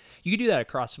responsibilities. You can do that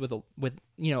across with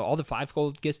all the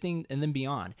fivefold gifting and then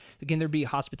beyond. Can there be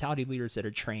hospitality leaders that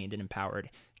are trained and empowered?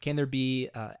 Can there be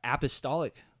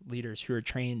apostolic leaders who are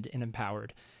trained and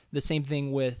empowered? The same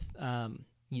thing with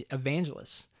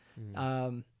evangelists.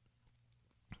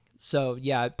 So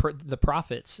yeah, the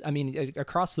prophets,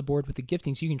 across the board with the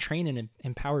giftings, you can train and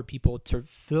empower people to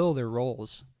fill their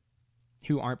roles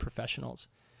who aren't professionals.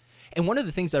 And one of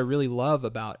the things I really love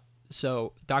about,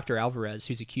 Dr. Alvarez,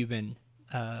 who's a Cuban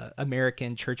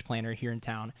American church planner here in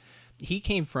town, he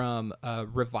came from a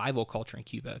revival culture in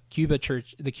Cuba.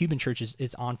 The Cuban church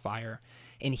is on fire.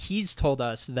 And he's told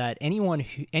us that any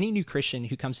new Christian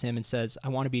who comes to him and says, I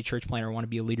want to be a church planner, I want to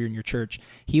be a leader in your church,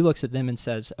 he looks at them and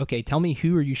says, okay, tell me,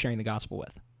 who are you sharing the gospel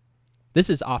with?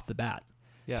 This is off the bat.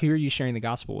 Yeah. Who are you sharing the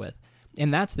gospel with?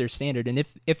 And that's their standard. And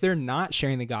if they're not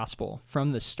sharing the gospel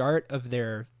from the start of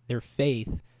their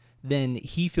faith, then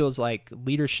he feels like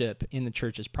leadership in the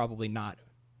church is probably not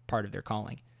part of their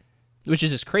calling, which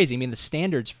is just crazy. The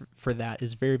standards for that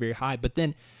is very, very high. But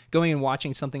then going and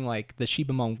watching something like the Sheep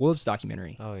Among Wolves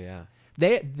documentary. Oh, yeah.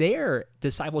 Their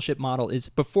discipleship model is,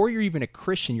 before you're even a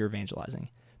Christian, you're evangelizing.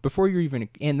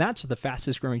 And that's the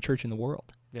fastest growing church in the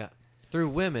world. Yeah. Through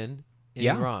women in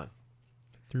Iran.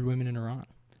 Through women in Iran.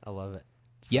 I love it.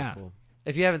 So cool.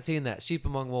 If you haven't seen that, Sheep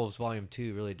Among Wolves Volume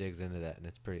 2 really digs into that, and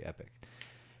it's pretty epic.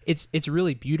 It's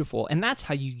really beautiful. And that's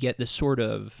how you get this sort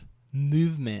of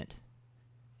movement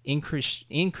in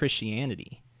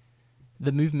Christianity,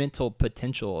 the movemental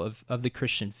potential of the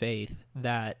Christian faith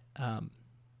that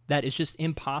is just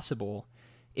impossible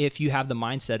if you have the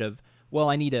mindset of, well,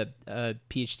 I need a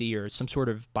PhD or some sort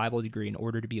of Bible degree in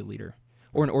order to be a leader,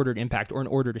 or in order to impact, or in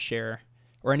order to share,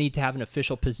 or I need to have an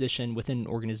official position within an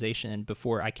organization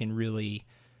before I can really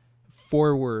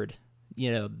forward,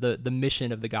 the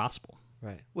mission of the gospel.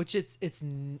 Right. Which it's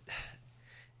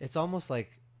almost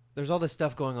like there's all this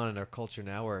stuff going on in our culture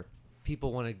now where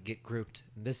people want to get grouped.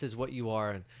 And this is what you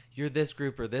are, and you're this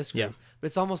group or this group. Yeah. But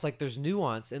it's almost like there's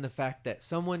nuance in the fact that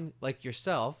someone like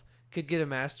yourself could get a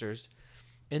master's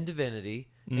in divinity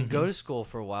and go to school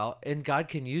for a while, and God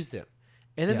can use them.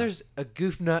 And then there's a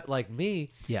goof nut like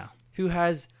me who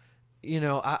has,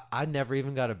 I never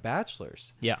even got a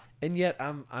bachelor's. Yeah. And yet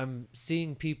I'm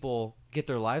seeing people get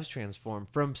their lives transformed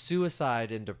from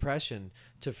suicide and depression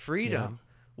to freedom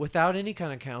without any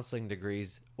kind of counseling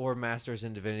degrees or master's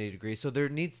in divinity degrees. So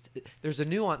there's a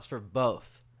nuance for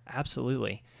both.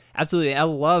 Absolutely. Absolutely. I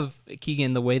love,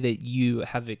 Keegan, the way that you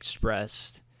have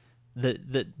expressed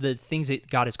the things that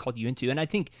God has called you into. And I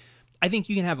think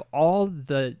you can have all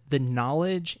the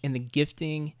knowledge and the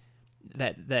gifting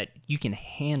that you can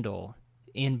handle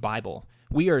in Bible.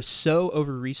 We are so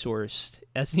over-resourced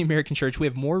as the American church. We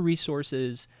have more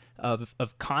resources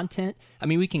of content. I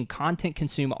mean, we can content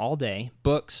consume all day: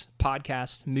 books,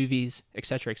 podcasts, movies,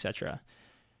 etc., etc.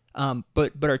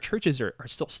 But our churches are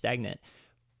still stagnant.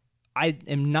 I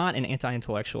am not an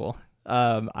anti-intellectual.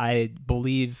 I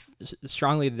believe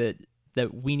strongly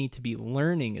that we need to be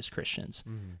learning as Christians,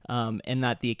 and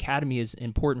that the academy is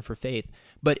important for faith.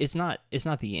 But it's not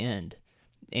the end,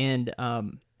 and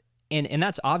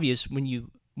that's obvious when you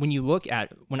look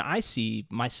at, when I see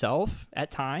myself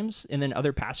at times, and then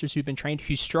other pastors who've been trained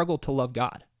who struggle to love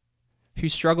God, who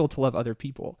struggle to love other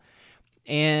people,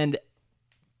 and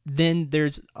then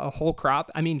there's a whole crop.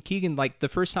 I mean, Keegan, like the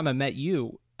first time I met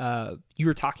you, you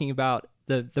were talking about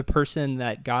the person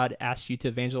that God asked you to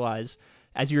evangelize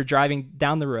as you were driving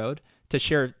down the road to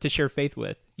share faith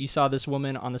with. You saw this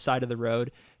woman on the side of the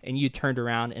road, and you turned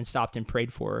around and stopped and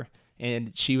prayed for her,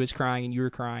 and she was crying and you were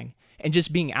crying. And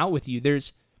just being out with you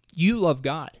love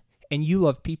God and you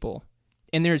love people.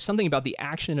 And there's something about the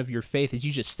action of your faith as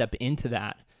you just step into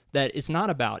that it's not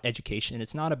about education.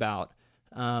 It's not about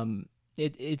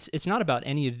it's not about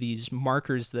any of these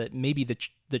markers that maybe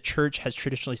the church has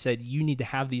traditionally said you need to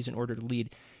have these in order to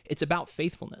lead. It's about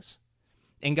faithfulness.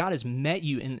 And God has met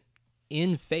you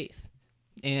in faith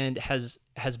and has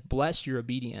blessed your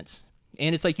obedience.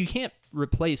 And it's like you can't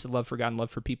replace a love for God and love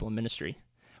for people in ministry.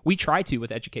 We try to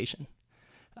with education.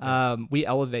 We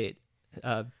elevate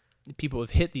people who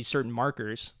have hit these certain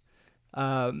markers.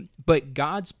 But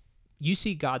you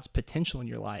see God's potential in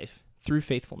your life through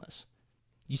faithfulness.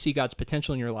 You see God's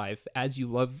potential in your life as you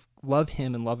love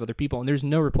Him and love other people. And there's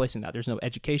no replacing that. There's no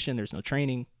education. There's no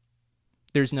training.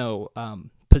 There's no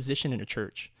position in a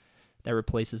church that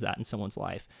replaces that in someone's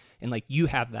life. And like you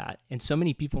have that, and so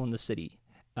many people in the city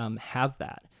have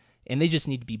that, and they just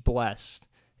need to be blessed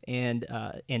and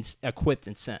equipped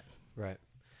and sent. Right.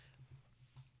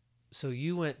 So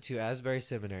you went to Asbury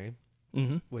Seminary,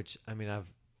 which, I mean,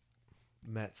 I've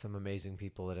met some amazing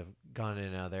people that have gone in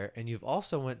and out of there, and you've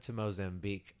also went to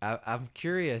Mozambique. I'm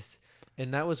curious,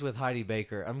 and that was with Heidi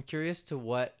Baker. I'm curious to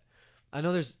what, I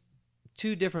know there's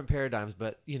two different paradigms,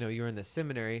 but you're in the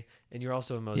seminary and you're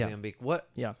also in Mozambique. What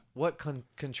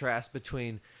contrast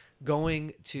between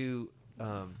going to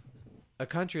a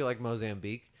country like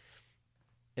Mozambique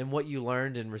and what you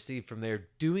learned and received from there,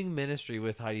 doing ministry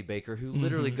with Heidi Baker, who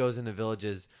literally goes into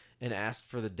villages and asks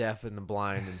for the deaf and the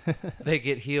blind, and they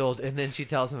get healed, and then she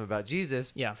tells them about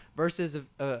Jesus. Yeah. Versus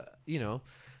a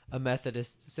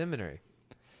Methodist seminary.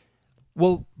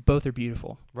 Well, both are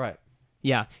beautiful. Right.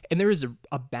 Yeah, and there is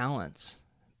a balance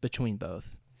between both.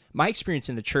 My experience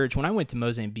in the church, when I went to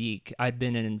Mozambique, I'd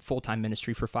been in full-time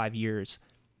ministry for 5 years,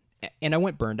 and I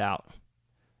went burned out.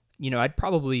 I'd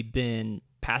probably been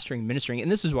pastoring, ministering,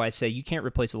 and this is why I say you can't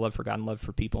replace a love for God and love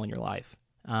for people in your life.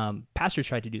 Pastors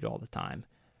try to do it all the time.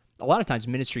 A lot of times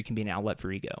ministry can be an outlet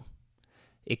for ego.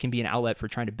 It can be an outlet for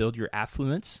trying to build your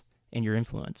affluence and your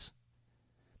influence.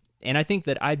 And I think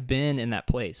that I'd been in that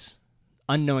place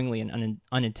unknowingly and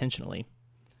unintentionally,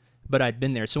 but I'd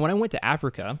been there. So when I went to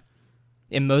Africa,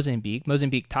 in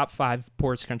Mozambique, top 5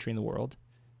 poorest country in the world,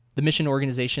 the mission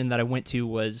organization that I went to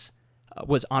was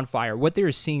on fire. What they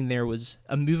were seeing there was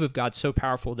a move of God so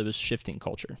powerful that was shifting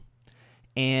culture.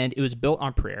 And it was built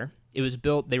on prayer. They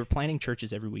were planting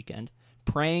churches every weekend,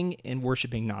 praying and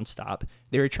worshiping nonstop.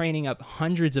 They were training up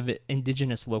hundreds of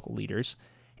indigenous local leaders,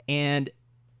 and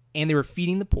they were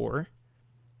feeding the poor.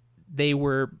 They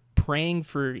were praying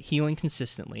for healing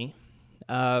consistently.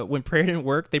 When prayer didn't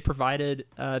work, they provided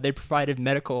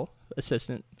medical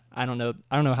assistance I don't know.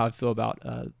 I don't know how I feel about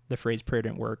the phrase "prayer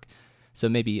didn't work," so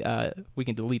maybe we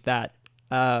can delete that.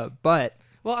 But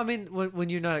Well, I mean, when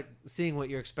you're not seeing what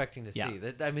you're expecting to Yeah.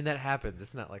 see, I mean, that happens.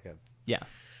 It's not like a yeah,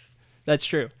 that's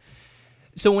true.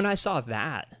 So when I saw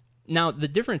that, now the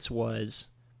difference was,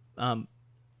 um,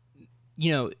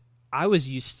 you know, I was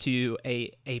used to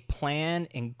a plan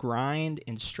and grind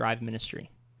and strive ministry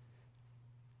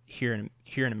here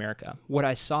in America. What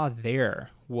I saw there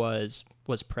was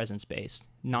presence based,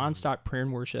 nonstop prayer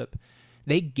and worship.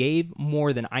 They gave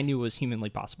more than I knew was humanly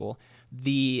possible.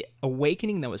 The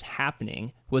awakening that was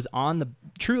happening was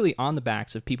truly on the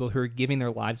backs of people who are giving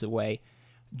their lives away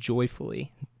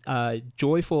joyfully,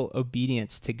 joyful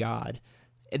obedience to God.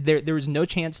 There was no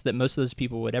chance that most of those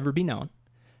people would ever be known.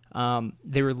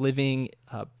 They were living,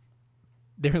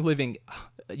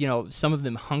 some of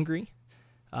them hungry,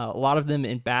 a lot of them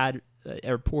in bad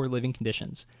or poor living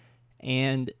conditions,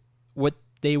 and what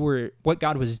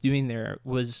God was doing there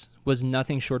was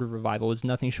nothing short of revival, was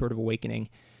nothing short of awakening.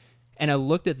 And I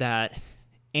looked at that,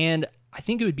 and I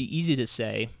think it would be easy to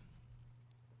say,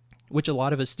 which a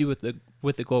lot of us do with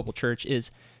the global church, is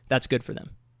that's good for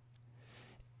them.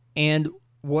 And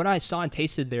what I saw and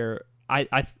tasted there,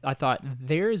 I thought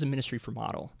there is a ministry for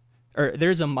model, or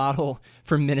there's a model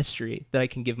for ministry that I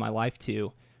can give my life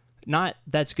to. Not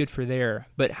that's good for there,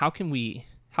 but how can we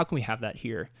have that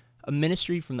here? A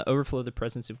ministry from the overflow of the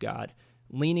presence of God,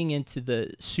 leaning into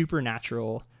the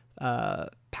supernatural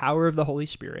power of the Holy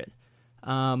Spirit,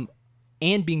 and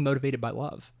being motivated by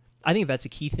love. I think that's a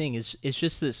key thing. Is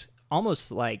just this almost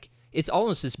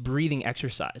this breathing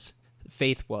exercise.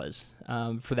 Faith was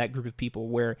for that group of people,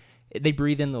 where they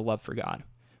breathe in the love for God,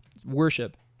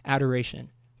 worship,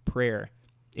 adoration, prayer,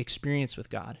 experience with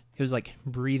God. It was like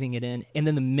breathing it in, and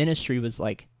then the ministry was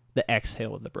like the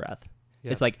exhale of the breath.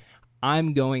 Yeah. It's like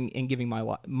I'm going and giving my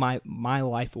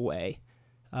life away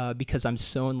because I'm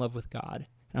so in love with God,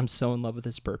 and I'm so in love with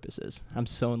His purposes. I'm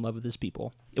so in love with His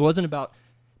people. It wasn't about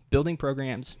building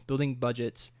programs, building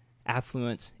budgets,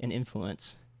 affluence, and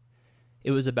influence.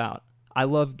 It was about I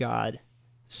love God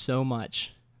so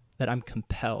much that I'm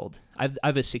compelled. I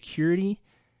have a security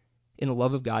in the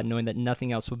love of God, knowing that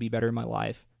nothing else will be better in my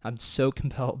life. I'm so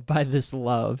compelled by this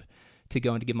love to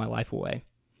go and to give my life away.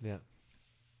 Yeah.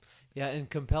 Yeah, and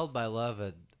Compelled by Love,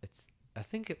 I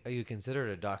think you consider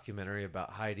it a documentary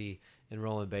about Heidi and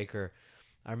Roland Baker.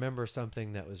 I remember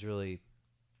something that was really,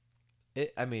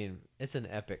 it's an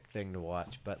epic thing to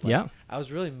watch, but yeah. I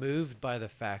was really moved by the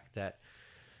fact that,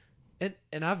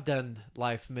 and I've done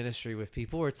life ministry with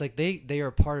people where it's like they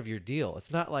are part of your deal.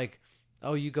 It's not like,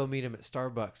 oh, you go meet them at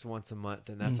Starbucks once a month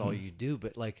and that's all you do.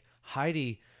 But like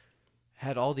Heidi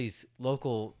had all these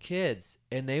local kids,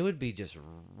 and they would be just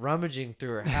rummaging through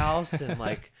her house and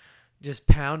like just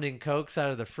pounding Cokes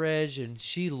out of the fridge, and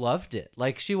she loved it.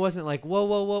 Like she wasn't like, whoa,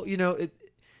 whoa, whoa.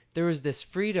 There was this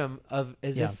freedom of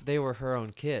as if they were her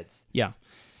own kids. Yeah.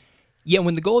 Yeah,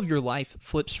 when the goal of your life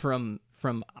flips from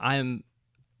I'm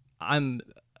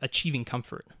achieving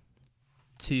comfort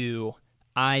to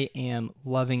I am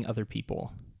loving other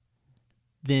people,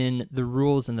 then the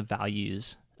rules and the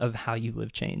values of how you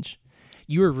live change.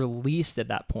 You are released at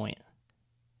that point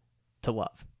to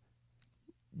love.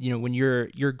 When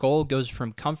your goal goes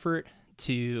from comfort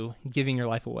to giving your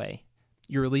life away,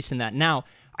 you're released in that. Now,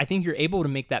 I think you're able to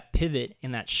make that pivot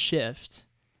and that shift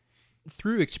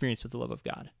through experience with the love of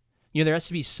God. There has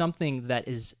to be something that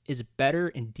is better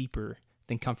and deeper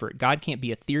than comfort. God can't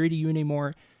be a theory to you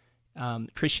anymore.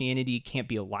 Christianity can't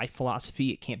be a life philosophy.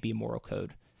 It can't be a moral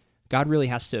code. God really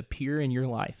has to appear in your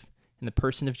life in the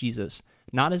person of Jesus,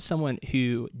 not as someone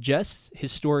who just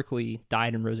historically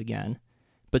died and rose again,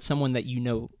 but someone that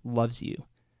loves you,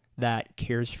 that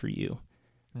cares for you,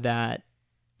 that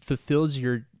fulfills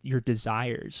your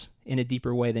desires in a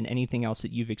deeper way than anything else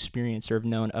that you've experienced or have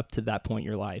known up to that point in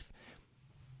your life.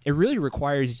 It really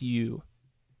requires you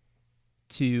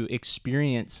to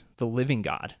experience the living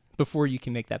God before you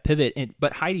can make that pivot.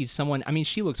 But Heidi's someone,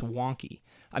 she looks wonky.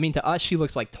 To us, she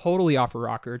looks like totally off her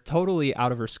rocker, totally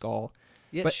out of her skull.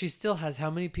 Yeah, but she still has how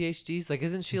many PhDs? Like,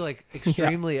 isn't she like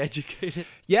extremely educated?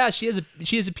 Yeah, she has a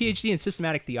PhD in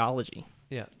systematic theology.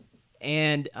 Yeah,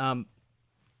 and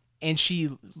she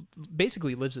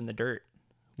basically lives in the dirt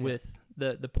with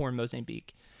the poor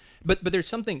Mozambique. But there's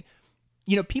something,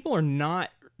 people are not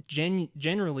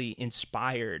generally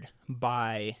inspired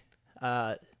by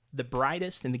the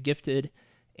brightest and the gifted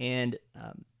and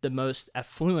the most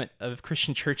affluent of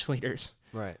Christian church leaders.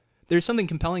 Right. There's something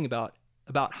compelling about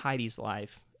Heidi's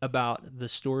life, about the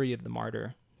story of the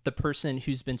martyr, the person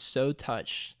who's been so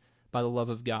touched by the love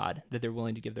of God that they're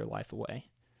willing to give their life away.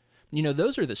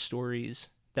 Those are the stories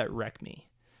that wreck me.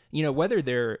 whether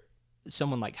they're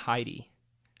someone like Heidi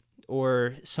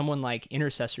or someone like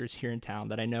intercessors here in town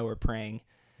that I know are praying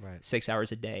Right. 6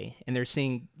 hours a day, and they're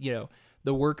seeing,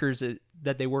 the workers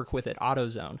that they work with at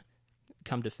AutoZone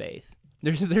come to faith.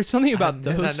 There's something about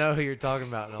those. I know who you're talking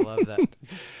about, and I love that.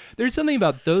 There's something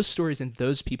about those stories and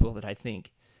those people that I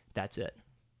think that's it.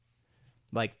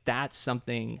 Like that's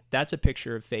a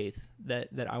picture of faith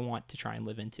that I want to try and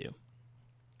live into.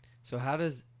 So how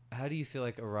do you feel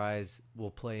like Arise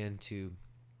will play into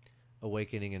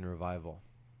awakening and revival?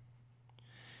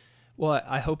 Well,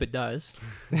 I hope it does.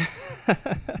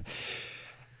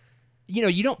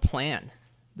 You don't plan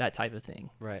that type of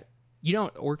thing. Right. You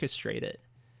don't orchestrate it.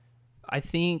 I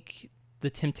think the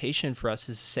temptation for us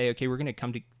is to say, okay, we're going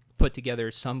to put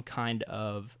together some kind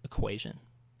of equation.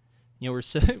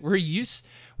 We're used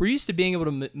to being able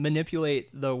to manipulate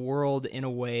the world in a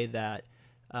way that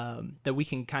that we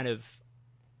can kind of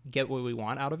get what we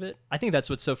want out of it. I think that's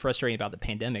what's so frustrating about the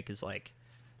pandemic is like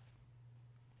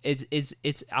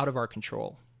it's out of our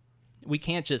control. We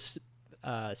can't just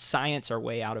science our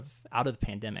way out of the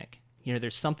pandemic.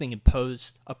 There's something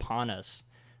imposed upon us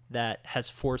that has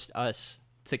forced us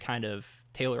to kind of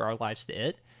tailor our lives to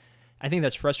it. I think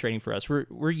that's frustrating for us.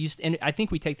 We're used, and I think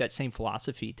we take that same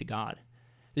philosophy to God.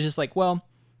 It's just like, well,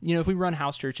 if we run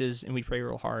house churches and we pray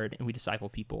real hard and we disciple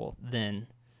people, then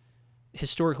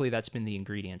historically that's been the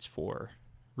ingredients for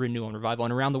renewal and revival.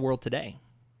 And around the world today,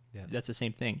 that's the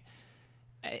same thing.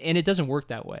 And it doesn't work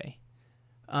that way.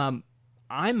 I'm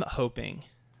hoping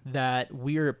that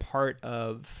we're a part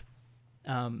of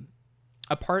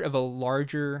a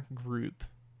larger group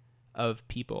of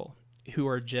people who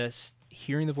are just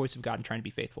hearing the voice of God and trying to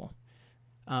be faithful,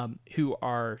 who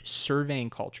are surveying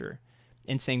culture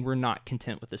and saying we're not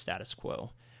content with the status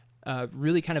quo.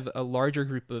 Really kind of a larger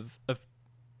group of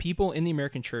people in the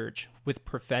American church with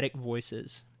prophetic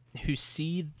voices who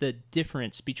see the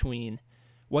difference between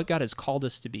what God has called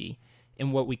us to be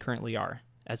and what we currently are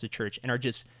as a church and are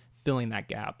just filling that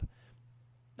gap.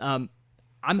 I'm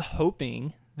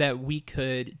hoping that we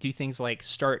could do things like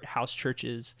start house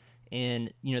churches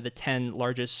in, the 10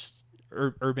 largest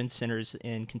urban centers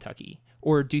in Kentucky,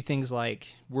 or do things like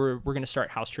we're going to start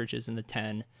house churches in the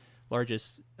 10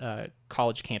 largest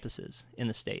college campuses in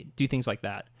the state. Do things like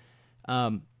that.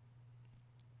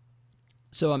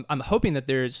 So I'm hoping that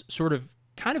there's sort of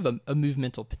kind of a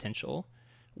movemental potential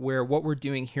where what we're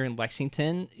doing here in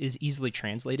Lexington is easily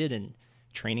translated in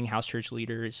training house church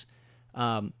leaders.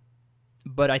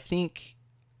 But I think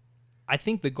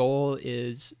the goal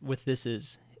is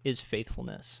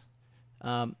faithfulness.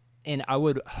 And I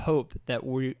would hope that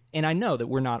and I know that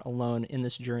we're not alone in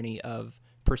this journey of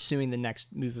pursuing the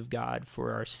next move of God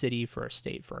for our city, for our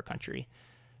state, for our country.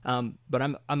 But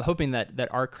I'm hoping that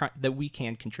that we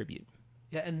can contribute.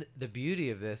 Yeah, and the beauty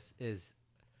of this is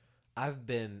I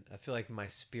feel like my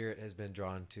spirit has been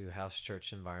drawn to house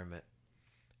church environment.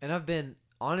 And I've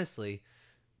honestly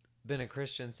been a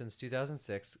Christian since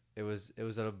 2006. It was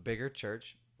at a bigger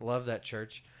church. Love that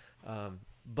church.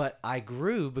 But I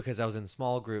grew because I was in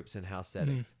small groups and house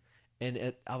settings.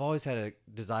 And I've always had a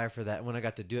desire for that. And when I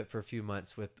got to do it for a few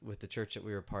months with the church that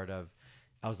we were part of,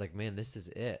 I was like, man, this is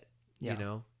it.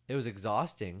 Yeah. It was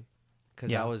exhausting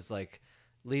because I was like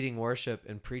leading worship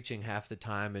and preaching half the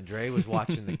time. And Dre was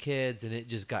watching the kids, and it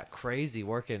just got crazy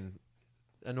working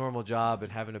a normal job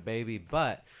and having a baby.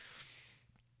 But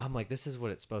I'm like, this is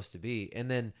what it's supposed to be. And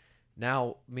then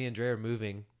now me and Dre are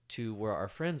moving to where our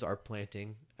friends are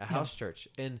planting a house church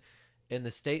in the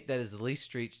state that is the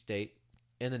least reached state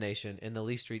in the nation, in the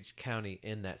least reached county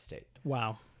in that state.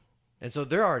 Wow. And so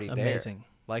they're already amazing. There.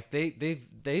 Like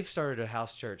they've started a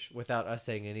house church without us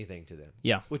saying anything to them.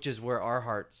 Yeah. Which is where our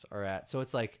hearts are at. So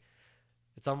it's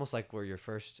almost like we're your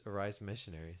first Arise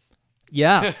missionaries.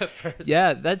 Yeah.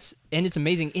 Yeah, and it's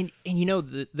amazing. And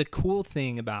the cool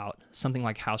thing about something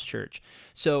like house church.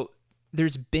 So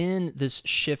there's been this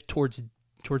shift towards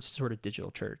sort of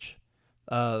digital church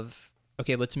of,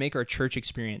 okay, let's make our church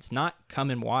experience not come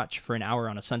and watch for an hour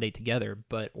on a Sunday together,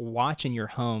 but watch in your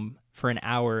home for an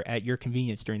hour at your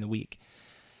convenience during the week.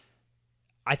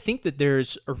 I think that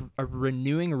there's a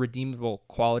renewing, a redeemable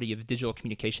quality of digital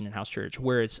communication in house church,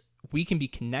 whereas we can be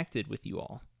connected with you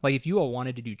all. Like if you all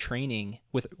wanted to do training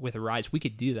with Arise, we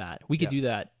could do that. We could do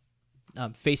that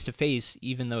face to face,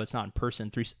 even though it's not in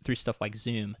person, through stuff like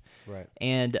Zoom. Right.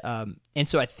 And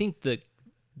so I think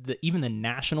even the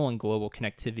national and global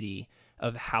connectivity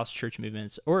of house church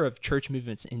movements or of church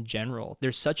movements in general,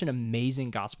 there's such an amazing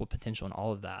gospel potential in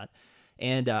all of that.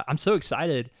 And I'm so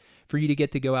excited for you to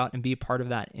get to go out and be a part of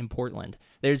that in Portland.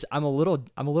 I'm a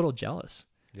little jealous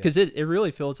because it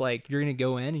really feels like you're going to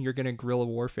go in and you're going to guerrilla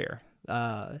warfare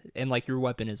and like your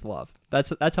weapon is love. That's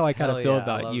how I kind Hell of feel yeah, I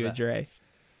about love you that. and Dre.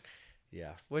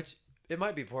 Yeah, which it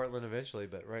might be Portland eventually,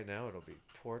 but right now it'll be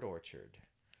Port Orchard.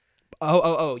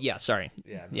 Oh, yeah. Sorry.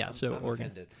 Yeah, no, Yeah. So I'm Oregon.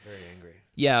 offended, very angry.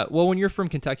 Yeah. Well, when you're from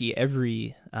Kentucky,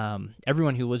 everyone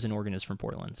who lives in Oregon is from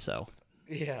Portland. So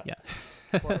Yeah, yeah.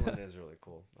 Portland is really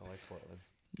cool. I like Portland.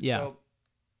 Yeah. So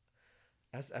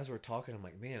as we're talking, I'm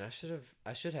like, man, I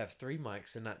should have 3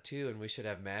 mics and not 2, and we should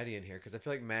have Maddie in here because I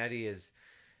feel like Maddie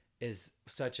is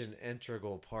such an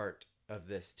integral part of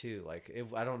this too. Like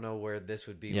I don't know where this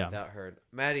would be Yeah. without her.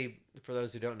 Maddie, for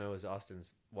those who don't know, is Austin's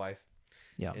wife,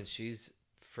 Yeah. and she's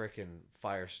freaking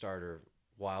fire starter,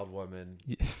 wild woman,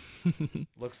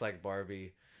 looks like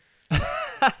Barbie.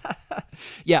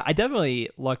 Yeah, I definitely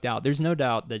lucked out. There's no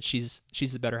doubt that she's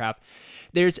the better half.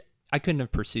 I couldn't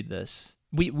have pursued this.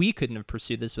 We couldn't have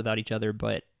pursued this without each other,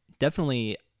 but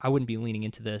definitely I wouldn't be leaning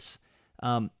into this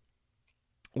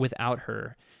without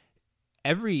her.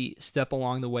 Every step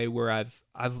along the way where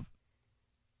I've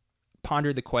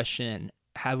pondered the question,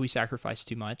 have we sacrificed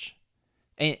too much?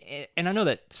 And I know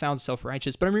that sounds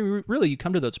self-righteous, but I mean, really, you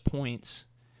come to those points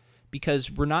because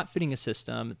we're not fitting a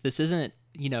system. This isn't,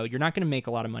 you're not going to make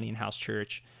a lot of money in house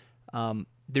church.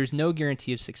 There's no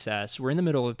guarantee of success. We're in the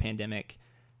middle of a pandemic.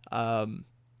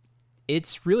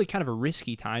 It's really kind of a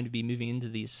risky time to be moving into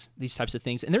these types of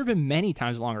things. And there have been many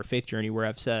times along our faith journey where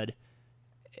I've said,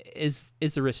 is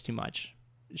the risk too much?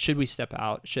 Should we step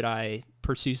out? Should I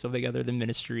pursue something other than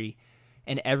ministry?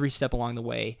 And every step along the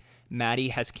way, Maddie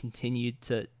has continued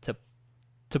to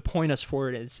point us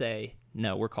forward and say,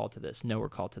 no, we're called to this. No, we're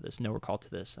called to this. No, we're called to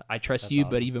this. I trust That's you,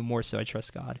 awesome. but even more so, I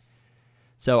trust God.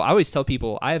 So I always tell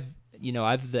people, I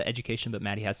have the education, but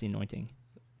Maddie has the anointing.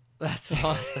 That's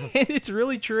awesome. It's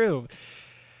really true.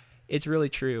 It's really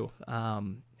true.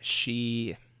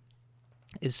 She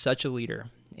is such a leader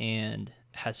and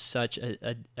has such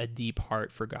a deep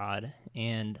heart for God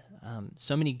and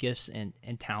so many gifts and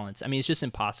talents. I mean, it's just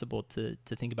impossible to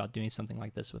think about doing something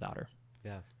like this without her.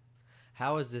 Yeah.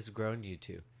 How has this grown you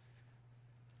two?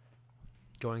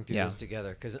 Going through Yeah. this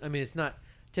together? Because, I mean, it's not...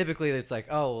 Typically, it's like,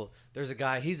 oh, well, there's a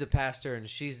guy, he's a pastor, and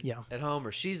she's Yeah. at home,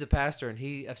 or she's a pastor,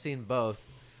 and I've seen both.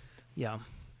 Yeah.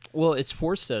 Well, it's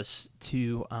forced us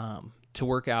to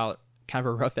work out kind of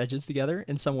our rough edges together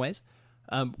in some ways.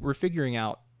 We're figuring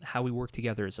out how we work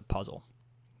together as a puzzle,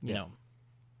 you know,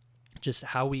 just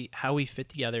how we fit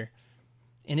together.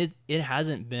 And it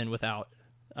hasn't been without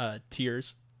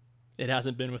tears. It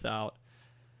hasn't been without,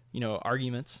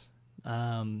 arguments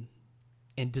and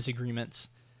disagreements.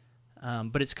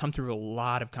 But it's come through a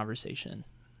lot of conversation,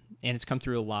 and it's come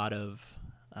through a lot of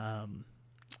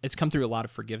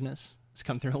forgiveness. It's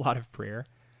come through a lot of prayer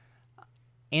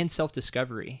and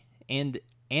self-discovery and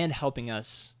helping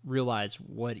us realize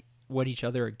what each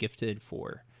other are gifted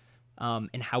for,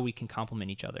 and how we can complement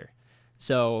each other.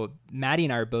 So Maddie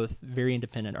and I are both very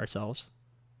independent ourselves.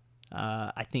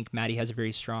 I think Maddie has a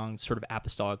very strong sort of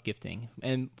apostolic gifting.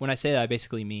 And when I say that, I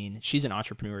basically mean she's an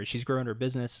entrepreneur. She's grown her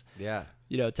business, Yeah.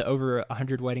 to over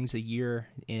 100 weddings a year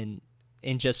in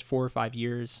just 4 or 5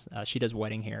 years. She does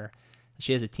wedding hair.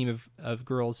 She has a team of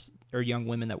girls or young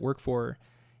women that work for her.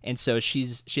 And so she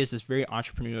has this very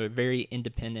entrepreneurial, very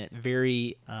independent,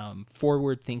 very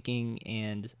forward thinking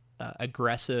and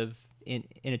aggressive in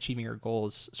achieving her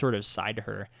goals sort of side to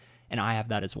her. And I have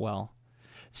that as well.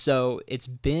 So it's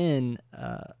been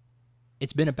a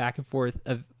back and forth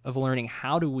of learning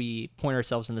how do we point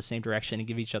ourselves in the same direction and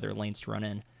give each other lanes to run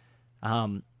in.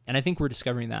 And I think we're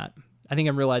discovering that. I think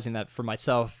I'm realizing that for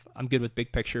myself, I'm good with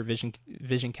big picture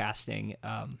vision casting,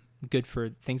 good for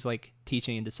things like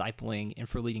teaching and discipling and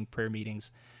for leading prayer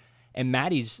meetings. And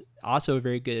Maddie's also a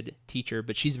very good teacher,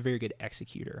 but she's a very good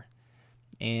executor.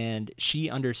 And she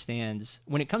understands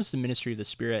when it comes to ministry of the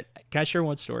Spirit. Can I share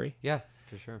one story? Yeah,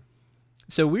 for sure.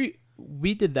 So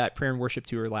we did that prayer and worship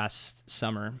tour last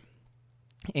summer,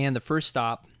 and the first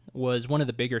stop was one of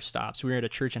the bigger stops. We were at a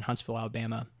church in Huntsville,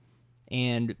 Alabama,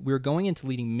 and we were going into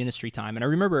leading ministry time. And I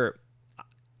remember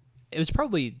it was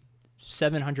probably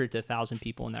 700 to 1,000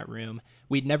 people in that room.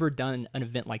 We'd never done an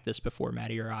event like this before,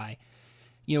 Maddie or I.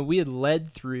 We had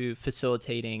led through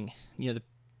facilitating, the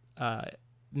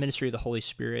ministry of the Holy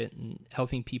Spirit and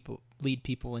helping lead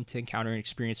people into encountering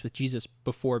experience with Jesus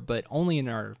before, but only in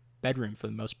our bedroom for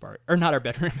the most part, or not our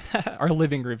bedroom, our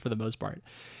living room for the most part.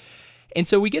 And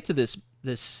so we get to this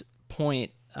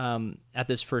point at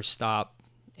this first stop,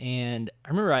 and I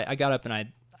remember I got up and I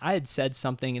had said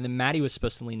something, and then Maddie was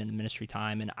supposed to lean into ministry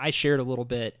time, and I shared a little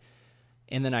bit,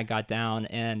 and then I got down,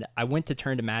 and I went to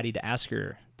turn to Maddie to ask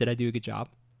her, did I do a good job?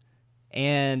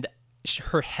 And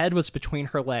her head was between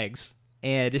her legs,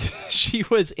 and she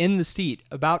was in the seat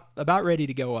about ready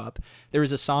to go up. There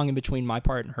was a song in between my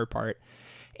part and her part,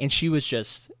 and she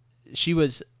was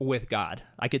with God.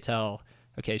 I could tell,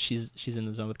 okay, she's in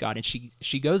the zone with God. And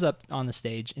she goes up on the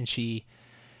stage, and she,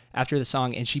 after the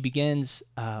song, and she begins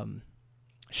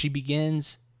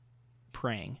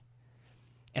praying.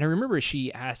 And I remember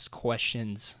she asked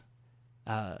questions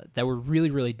that were really,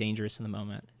 really dangerous in the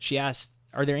moment. She asked,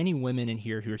 are there any women in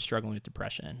here who are struggling with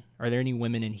depression? Are there any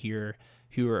women in here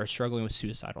who are struggling with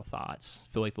suicidal thoughts?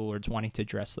 I feel like the Lord's wanting to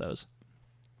address those.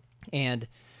 And I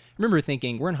remember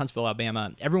thinking, we're in Huntsville,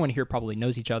 Alabama. Everyone here probably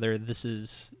knows each other. This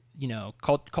is,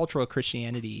 cultural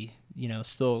Christianity,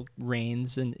 still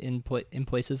reigns in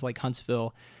places like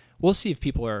Huntsville. We'll see if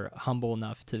people are humble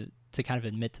enough to kind of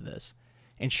admit to this.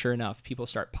 And sure enough, people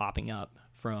start popping up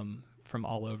from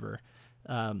all over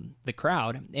the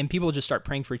crowd, and people just start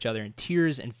praying for each other in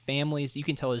tears, and families. You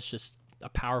can tell it's just a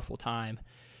powerful time.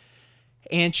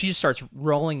 And she just starts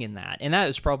rolling in that. And that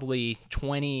was probably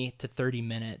 20 to 30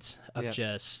 minutes of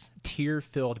just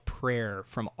tear-filled prayer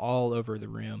from all over the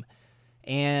room.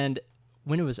 And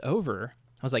when it was over,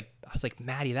 I was like,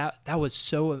 Maddie, that was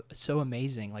so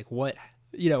amazing. Like, what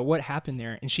happened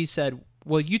there? And she said,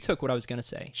 well, you took what I was going to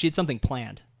say. She had something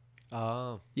planned.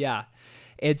 Oh. Yeah.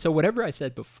 And so whatever I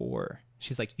said before,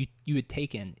 she's like, you had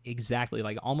taken exactly,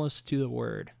 like, almost to the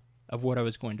word of what I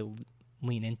was going to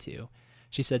lean into.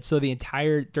 She said, so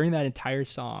during that entire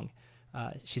song,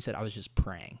 she said, I was just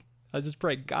praying.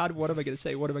 God, what am I going to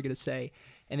say? What am I going to say?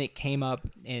 And it came up,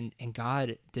 and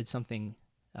God did something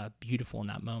beautiful in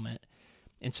that moment.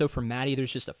 And so for Maddie,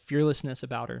 there's just a fearlessness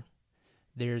about her.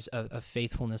 There's a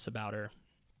faithfulness about her,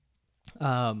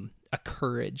 a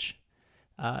courage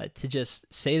to just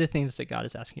say the things that God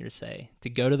is asking her to say, to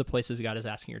go to the places God is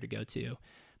asking her to go to.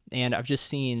 And I've just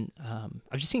seen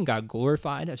God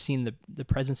glorified. I've seen the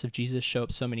presence of Jesus show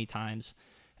up so many times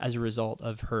as a result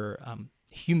of her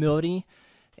humility,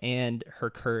 and her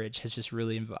courage has just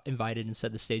really invited and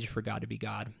set the stage for God to be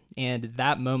God. And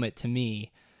that moment to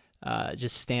me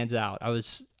just stands out. I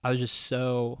was just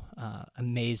so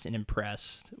amazed and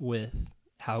impressed with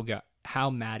how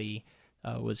Maddie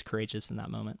was courageous in that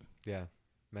moment. Yeah,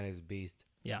 Maddie's a beast.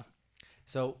 Yeah.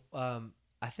 So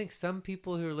I think some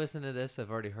people who are listening to this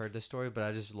have already heard the story, but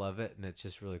I just love it, and it's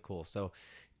just really cool. So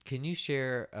can you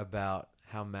share about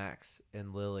how Max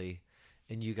and Lily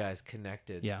and you guys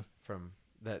connected from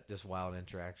that just wild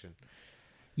interaction?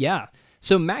 Yeah.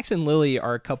 So Max and Lily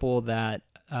are a couple that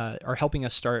are helping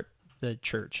us start the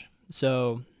church.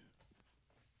 So,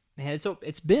 man,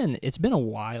 it's been a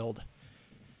wild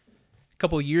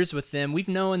couple years with them. We've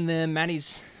known them.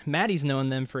 Maddie's known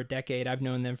them for a decade. I've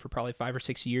known them for probably 5 or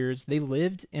 6 years. They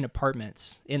lived in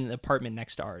apartments in the apartment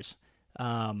next to ours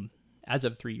as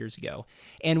of 3 years ago.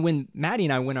 And when Maddie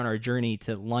and I went on our journey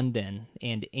to London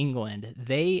and England,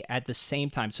 they at the same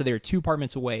time, so they were 2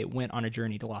 apartments away, went on a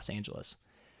journey to Los Angeles.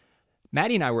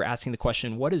 Maddie and I were asking the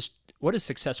question, what does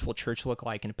successful church look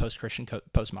like in a post-Christian,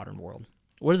 postmodern world?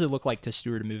 What does it look like to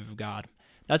steward a move of God?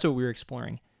 That's what we were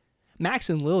exploring.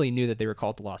 Max and Lily knew that they were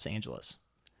called to Los Angeles.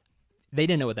 They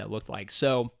didn't know what that looked like.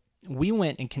 So we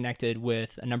went and connected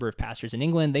with a number of pastors in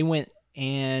England. They went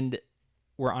and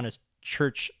were on a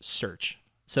church search.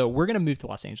 So we're going to move to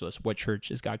Los Angeles. What church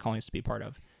is God calling us to be a part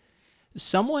of?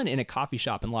 Someone in a coffee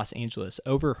shop in Los Angeles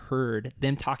overheard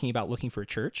them talking about looking for a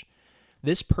church.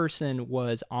 This person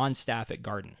was on staff at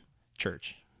Garden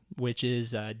Church, which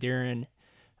is Darren,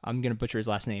 I'm going to butcher his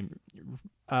last name,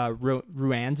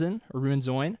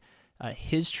 Ruanzoin.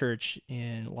 His church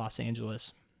in Los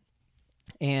Angeles.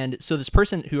 And so this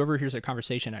person who overhears their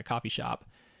conversation at a coffee shop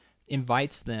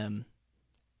invites them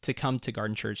to come to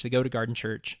Garden Church. They go to Garden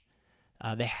Church.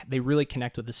 They really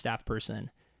connect with the staff person.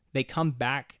 They come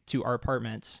back to our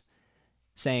apartments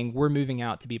saying, we're moving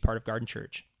out to be part of Garden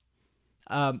Church.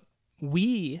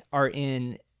 We are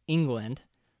in England.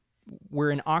 We're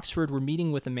in Oxford. We're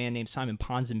meeting with a man named Simon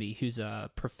Ponsonby, who's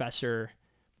a professor,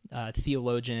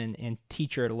 theologian, and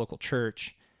teacher at a local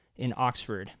church in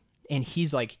Oxford. And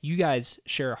he's like, you guys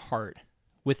share a heart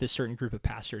with this certain group of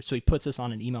pastors. So he puts us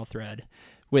on an email thread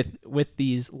with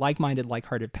these like-minded,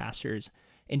 like-hearted pastors,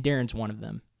 and Darren's one of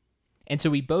them. And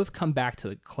so we both come back to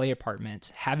the Clay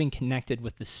apartment, having connected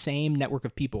with the same network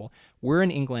of people. We're in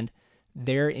England,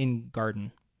 they're in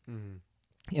Garden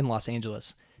in Los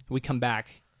Angeles. We come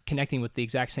back connecting with the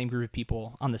exact same group of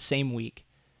people on the same week.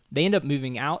 They end up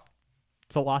moving out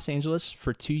to Los Angeles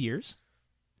for 2 years.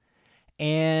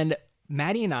 And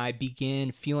Maddie and I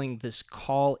begin feeling this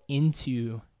call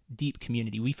into deep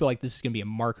community. We feel like this is going to be a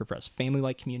marker for us,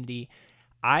 family-like community.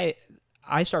 I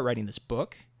start writing this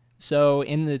book. So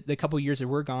in the couple of years that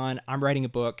we're gone, I'm writing a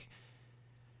book.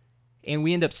 And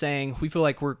we end up saying, we feel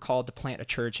like we're called to plant a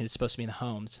church and it's supposed to be in the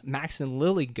homes. Max and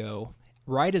Lily go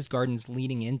right as Garden's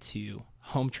leading into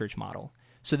home church model.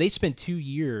 So they spent 2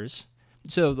 years.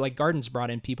 So like Garden's brought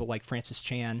in people like Francis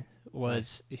Chan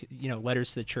was, Letters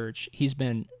to the Church. He's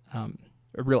been a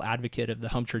real advocate of the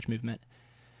home church movement.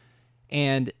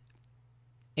 And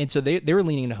so they were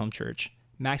leaning into home church.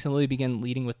 Max and Lily began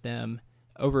leading with them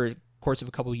over the course of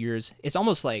a couple of years. It's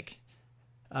almost like,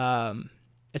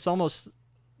 it's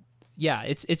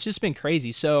just been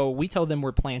crazy. So we tell them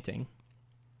we're planting.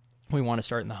 We want to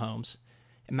start in the homes.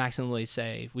 And Max and Lily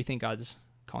say, we think God's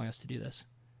calling us to do this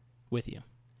with you.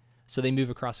 So they move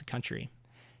across the country.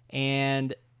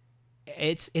 And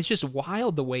it's just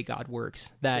wild the way God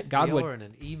works. That God we would were in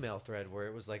an email thread where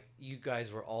it was like you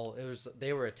guys were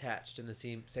they were attached in the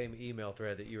same email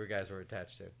thread that you guys were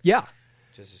attached to. Yeah.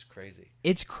 Just is crazy.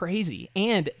 It's crazy.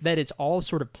 And that it's all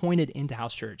sort of pointed into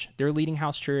house church. They're leading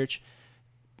house church.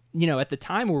 At the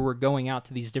time where we're going out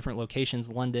to these different locations,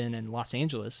 London and Los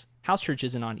Angeles, house church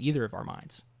isn't on either of our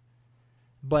minds.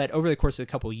 But over the course of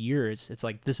a couple of years, it's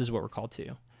like, this is what we're called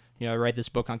to. I write this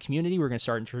book on community. We're going to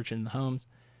start in church in the homes.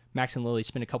 Max and Lily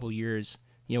spent a couple of years,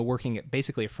 working at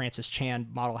basically a Francis Chan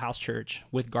model house church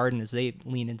with Garden as they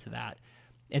lean into that.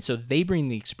 And so they bring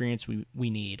the experience we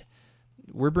need.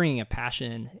 We're bringing a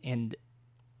passion and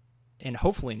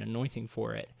hopefully an anointing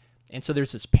for it. And so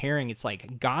there's this pairing. It's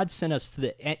like God sent us to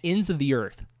the ends of the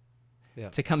earth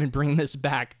to come and bring this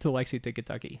back to Lexington,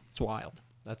 Kentucky. It's wild.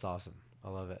 That's awesome. I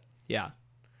love it. Yeah.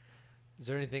 Is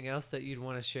there anything else that you'd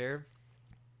want to share?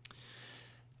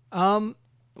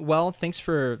 Well, thanks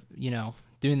for,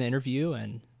 doing the interview,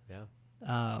 and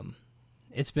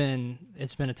it's been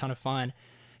a ton of fun.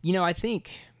 I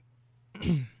think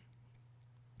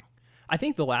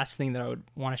the last thing that I would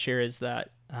want to share is that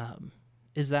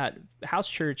house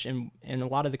church and a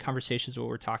lot of the conversations what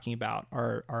we're talking about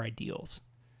are ideals.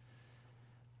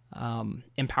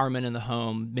 Empowerment in the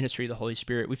home, ministry of the Holy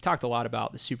Spirit. We've talked a lot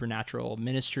about the supernatural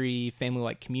ministry,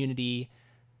 family-like community,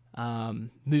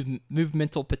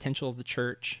 movemental potential of the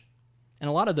church. And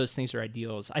a lot of those things are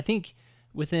ideals. I think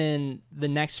within the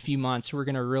next few months, we're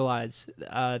going to realize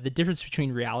the difference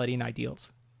between reality and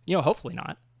ideals. Hopefully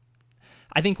not.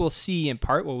 I think we'll see in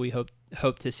part what we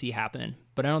hope to see happen,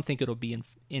 but I don't think it'll be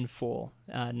in full,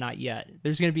 not yet.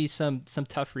 There's going to be some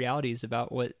tough realities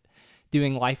about what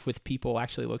doing life with people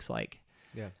actually looks like.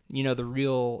 Yeah. The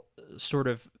real sort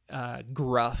of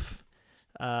gruff,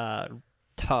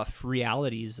 tough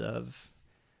realities of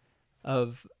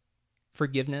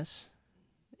forgiveness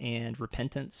and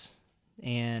repentance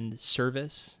and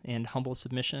service and humble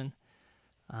submission,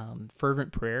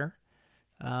 fervent prayer,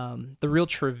 the real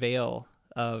travail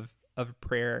of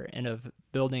prayer and of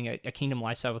building a kingdom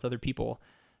lifestyle with other people.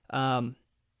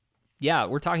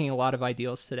 We're talking a lot of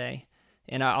ideals today.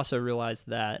 And I also realize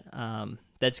that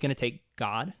that's going to take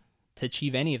God to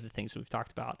achieve any of the things that we've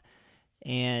talked about,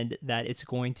 and that it's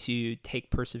going to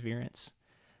take perseverance.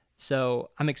 So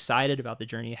I'm excited about the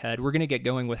journey ahead. We're going to get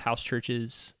going with house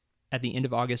churches at the end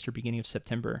of August or beginning of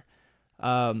September.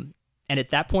 And at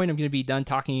that point, I'm going to be done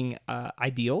talking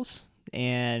ideals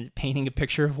and painting a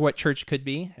picture of what church could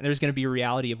be. And there's going to be a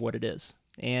reality of what it is.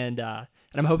 And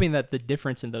I'm hoping that the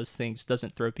difference in those things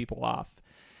doesn't throw people off.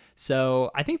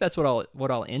 So I think that's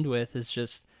what I'll end with is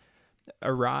just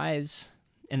Arise,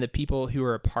 and the people who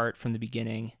are a part from the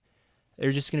beginning,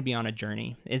 they're just going to be on a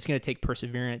journey. It's going to take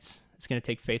perseverance. It's going to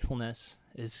take faithfulness.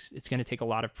 It's going to take a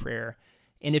lot of prayer.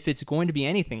 And if it's going to be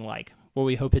anything like what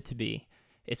we hope it to be,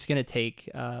 it's going to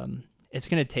take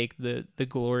the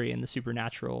glory and the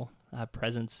supernatural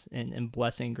presence and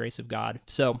blessing and grace of God.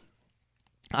 So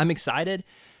I'm excited.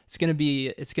 It's going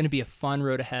to be a fun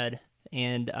road ahead.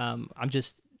 And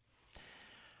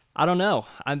I don't know.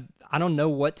 I don't know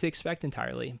what to expect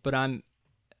entirely, but I'm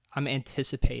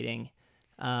anticipating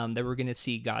that we're going to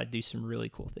see God do some really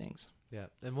cool things. Yeah,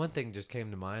 and one thing just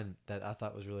came to mind that I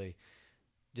thought was really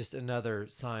just another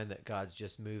sign that God's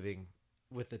just moving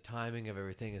with the timing of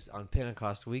everything is on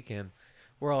Pentecost weekend.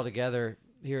 We're all together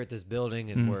here at this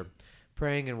building, and we're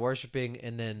praying and worshiping,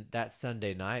 and then that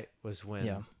Sunday night was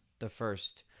when the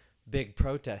first big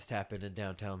protest happened in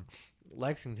downtown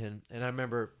Lexington. And I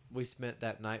remember we spent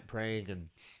that night praying,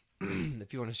 and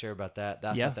if you want to share about that,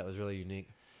 I thought that was really unique.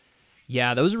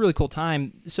 Yeah, that was a really cool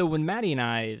time. So when Maddie and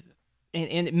I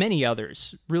and many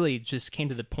others really just came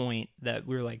to the point that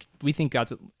we were like, we think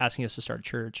God's asking us to start a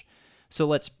church, so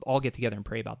let's all get together and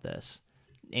pray about this.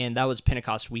 And that was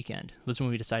Pentecost weekend, was when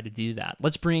we decided to do that.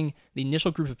 Let's bring the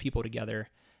initial group of people together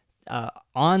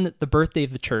on the birthday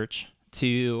of the church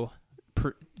to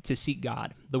seek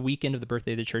God, the weekend of the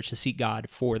birthday of the church, to seek God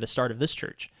for the start of this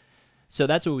church. So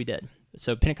that's what we did.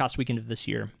 So Pentecost weekend of this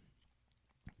year,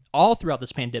 all throughout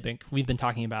this pandemic, we've been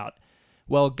talking about,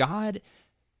 well, God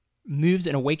moves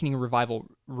an awakening and revival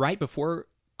right before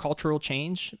cultural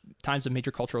change, times of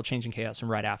major cultural change and chaos, and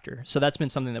right after. So that's been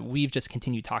something that we've just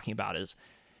continued talking about is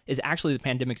actually the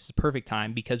pandemic is the perfect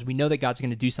time because we know that God's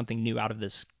going to do something new out of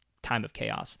this time of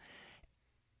chaos.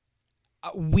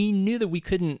 We knew that we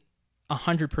couldn't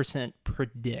 100%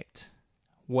 predict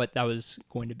what that was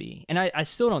going to be. And I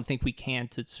still don't think we can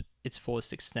to its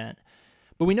fullest extent.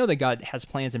 But we know that God has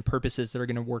plans and purposes that are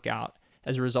going to work out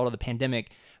as a result of the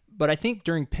pandemic. But I think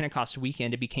during Pentecost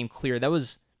weekend, it became clear that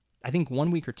was, I think,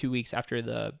 1 week or 2 weeks after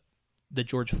the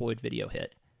George Floyd video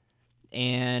hit.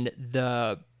 And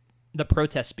the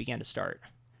protests began to start.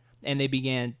 And they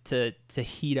began to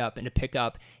heat up and to pick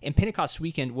up. And Pentecost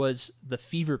weekend was the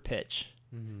fever pitch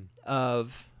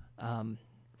of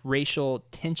racial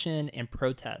tension and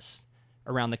protests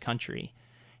around the country.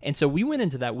 And so we went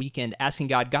into that weekend asking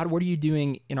God, what are you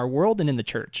doing in our world and in the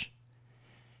church?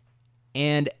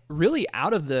 And really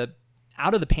out of the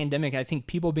pandemic, I think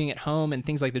people being at home and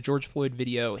things like the George Floyd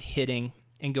video hitting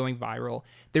and going viral,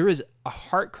 there was a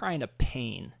heart cry and a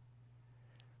pain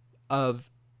of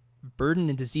burden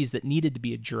and disease that needed to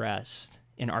be addressed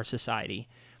in our society.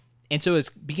 And so it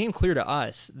became clear to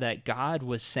us that God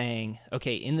was saying,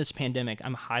 okay, in this pandemic,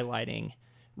 I'm highlighting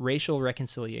racial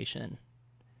reconciliation,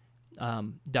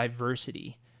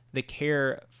 diversity, the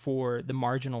care for the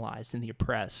marginalized and the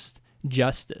oppressed,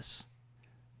 justice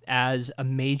as a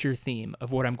major theme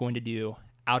of what I'm going to do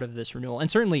out of this renewal.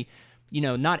 And certainly,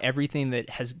 not everything that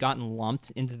has gotten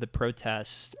lumped into the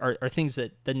protests are things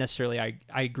that necessarily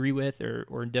I agree with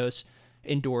or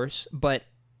endorse, but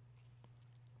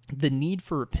the need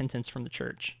for repentance from the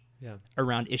church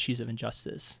around issues of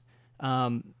injustice,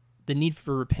 the need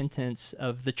for repentance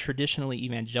of the traditionally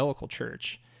evangelical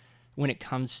church when it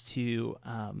comes to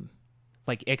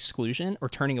like exclusion or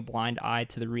turning a blind eye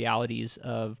to the realities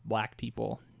of Black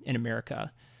people in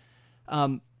America.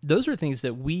 Those are things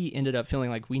that we ended up feeling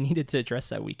like we needed to address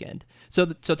that weekend. So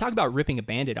talk about ripping a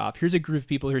Band-Aid off. Here's a group of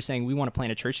people who are saying we want to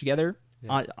plant a church together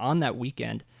on that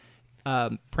weekend,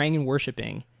 praying and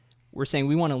worshiping. We're saying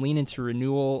we want to lean into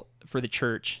renewal for the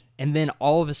church. And then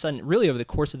all of a sudden, really over the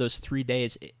course of those 3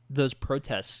 days, those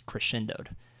protests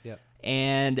crescendoed. Yeah.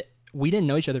 And we didn't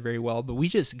know each other very well, but we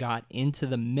just got into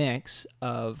the mix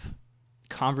of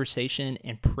conversation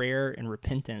and prayer and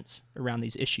repentance around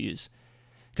these issues.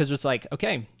 Because it's like,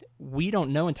 okay, we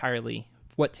don't know entirely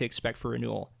what to expect for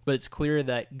renewal, but it's clear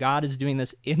that God is doing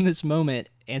this in this moment.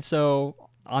 And so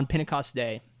on Pentecost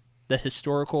Day, the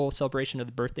historical celebration of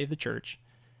the birthday of the church,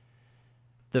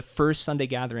 the first Sunday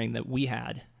gathering that we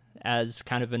had as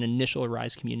kind of an initial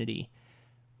Arise community,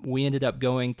 we ended up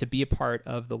going to be a part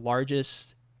of the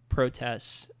largest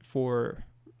protests for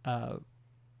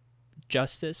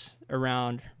justice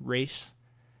around race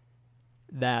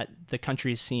that the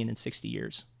country has seen in 60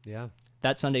 years. Yeah.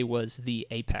 That Sunday was the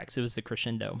apex. It was the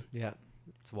crescendo. Yeah.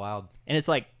 It's wild. And it's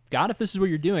like, God, if this is what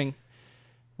you're doing,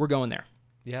 we're going there.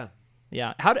 Yeah.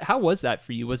 Yeah. How was that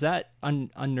for you? Was that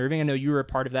unnerving? I know you were a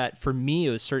part of that. For me,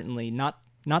 it was certainly not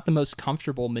the most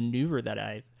comfortable maneuver that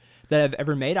I've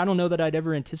ever made. I don't know that I'd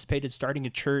ever anticipated starting a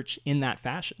church in that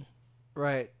fashion.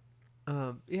 Right.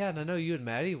 Yeah, and I know you and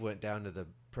Maddie went down to the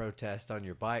protest on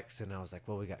your bikes, and I was like,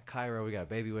 well, we got Cairo, we got a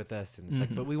baby with us, and it's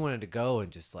like, but we wanted to go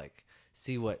and just like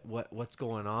see what's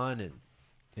going on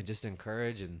and just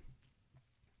encourage and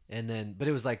then, but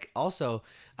it was like also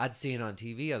I'd seen on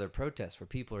TV other protests where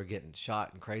people are getting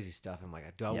shot and crazy stuff. I'm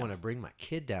like, do I want to bring my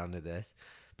kid down to this?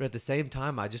 But at the same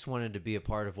time, I just wanted to be a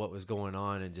part of what was going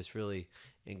on and just really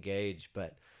engage.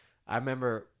 But I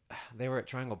remember they were at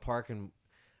Triangle Park, and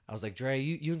I was like, Dre,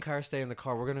 you and Kyra stay in the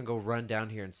car. We're going to go run down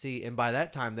here and see. And by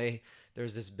that time,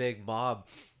 there's this big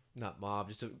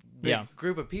just a big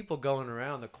group of people going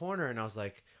around the corner. And I was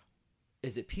like,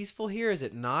 is it peaceful here? Is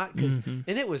it not? And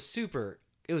it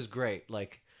was great.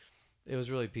 Like, it was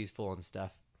really peaceful and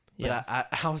stuff. But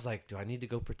I was like, do I need to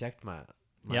go protect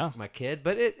my kid?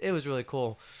 But it was really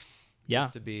cool. Yeah.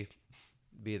 Just to be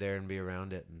there and be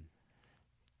around it. And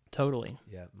totally.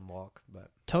 Yeah, and walk. But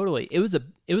totally. It was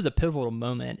a pivotal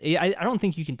moment. I don't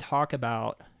think you can talk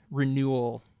about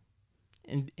renewal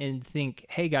and think,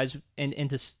 hey guys,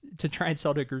 and to try and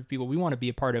sell to a group of people, we want to be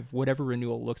a part of whatever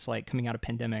renewal looks like coming out of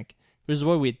pandemic. This is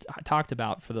what we talked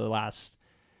about for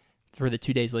the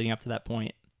 2 days leading up to that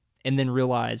point, and then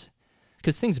realize,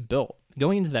 because things built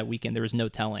going into that weekend, there was no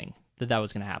telling that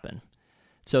was going to happen.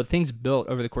 So things built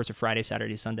over the course of Friday,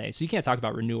 Saturday, Sunday. So you can't talk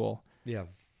about renewal. Yeah.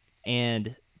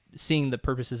 And seeing the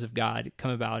purposes of God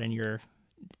come about in your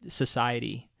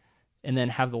society and then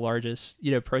have the largest,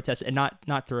 protest and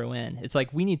not throw in. It's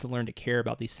like we need to learn to care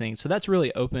about these things. So that's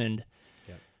really opened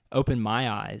my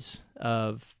eyes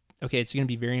of, okay, it's going to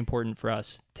be very important for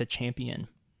us to champion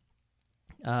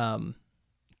African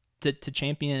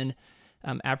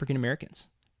Americans,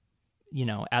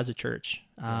 as a church.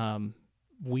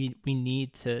 We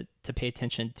need to pay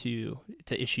attention to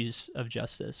issues of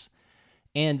justice.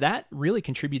 And that really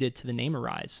contributed to the name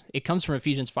Arise. It comes from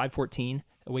Ephesians 5:14,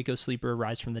 awake, O sleeper,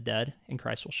 arise from the dead, and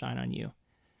Christ will shine on you.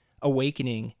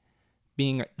 Awakening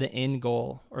being the end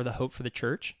goal or the hope for the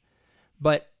church.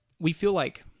 But we feel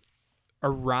like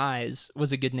Arise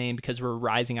was a good name because we're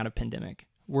rising out of pandemic.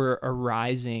 We're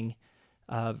arising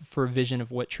for a vision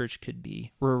of what church could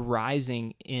be. We're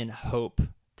rising in hope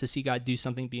to see God do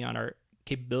something beyond our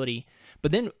capability.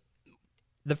 But then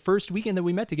the first weekend that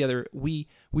we met together, we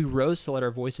rose to let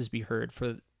our voices be heard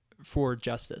for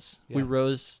justice. Yeah. We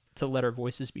rose to let our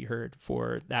voices be heard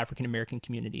for the African American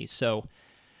community. So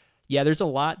yeah, there's a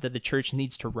lot that the church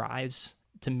needs to rise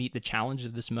to meet the challenge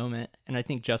of this moment. And I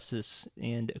think justice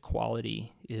and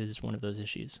equality is one of those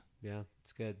issues. Yeah,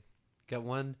 it's good. Got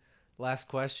one last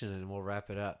question and we'll wrap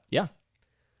it up. Yeah.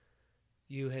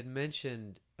 You had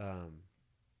mentioned,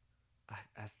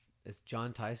 it's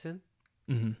John Tyson?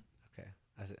 Mm-hmm. Okay.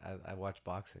 I watch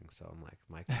boxing, so I'm like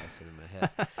Mike Tyson in my head.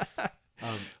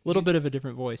 A little bit of a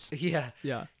different voice. Yeah.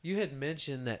 Yeah. You had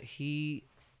mentioned that he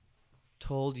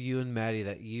told you and Maddie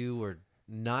that you were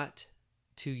not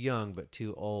too young, but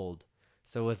too old.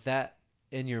 So with that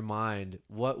in your mind,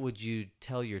 what would you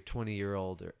tell your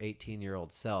 20-year-old or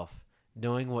 18-year-old self,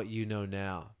 knowing what you know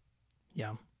now?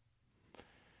 Yeah.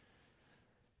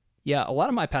 Yeah, a lot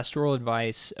of my pastoral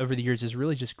advice over the years has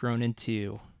really just grown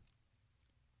into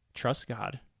trust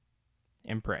God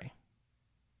and pray.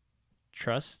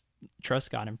 Trust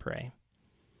God and pray.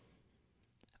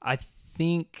 I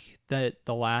think that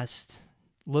the last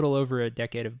little over a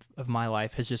decade of my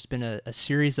life has just been a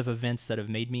series of events that have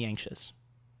made me anxious.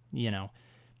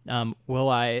 Will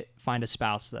I find a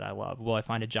spouse that I love? Will I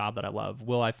find a job that I love?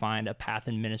 Will I find a path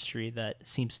in ministry that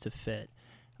seems to fit?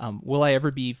 Will I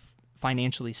ever be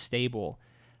financially stable?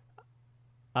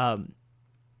 I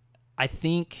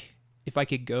think if I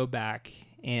could go back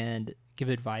and give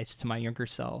advice to my younger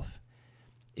self,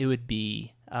 it would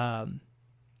be to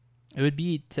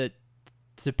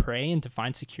pray and to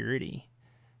find security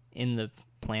in the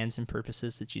plans and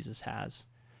purposes that Jesus has.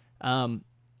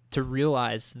 To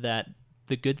realize that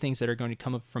the good things that are going to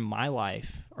come from my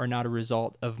life are not a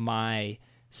result of my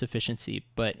sufficiency,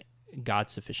 but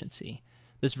God's sufficiency.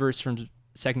 This verse from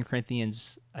 2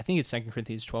 Corinthians, I think it's 2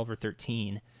 Corinthians 12 or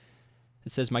 13,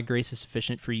 it says, "My grace is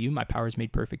sufficient for you. My power is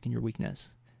made perfect in your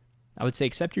weakness." I would say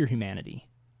accept your humanity,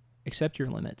 accept your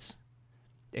limits,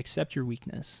 accept your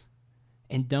weakness,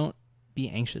 and don't be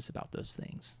anxious about those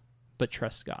things, but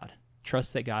trust God.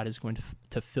 Trust that God is going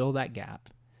to fill that gap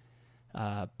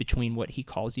between what he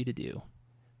calls you to do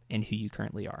and who you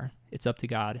currently are. It's up to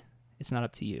God. It's not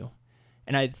up to you.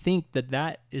 And I think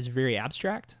that is very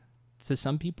abstract to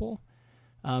some people,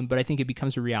 but I think it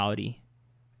becomes a reality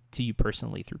to you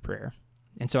personally through prayer.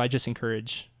 And so I just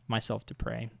encourage myself to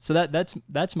pray. So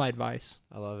that's my advice.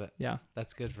 I love it. Yeah.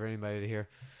 That's good for anybody to hear.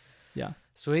 Yeah.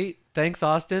 Sweet. Thanks,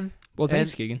 Austin. Well,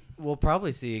 thanks, Keegan. We'll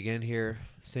probably see you again here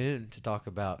soon to talk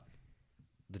about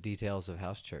the details of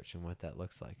house church and what that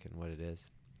looks like and what it is.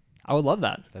 I would love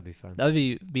that. That'd be fun. That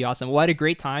would be awesome. Well, I had a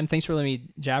great time. Thanks for letting me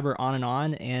jabber on and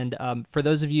on. And for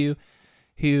those of you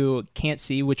who can't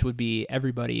see, which would be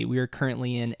everybody, we are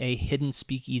currently in a hidden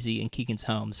speakeasy in Keegan's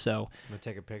home. So I'm gonna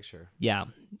take a picture. Yeah,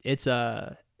 it's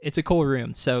a cool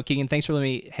room. So Keegan, thanks for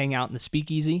letting me hang out in the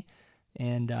speakeasy,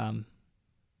 and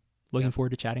looking forward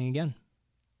to chatting again.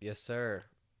 Yes, sir.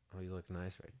 Oh, you look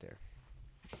nice right there.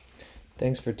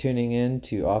 Thanks for tuning in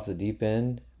to Off the Deep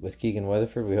End with Keegan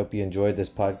Weatherford. We hope you enjoyed this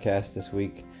podcast this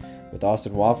week with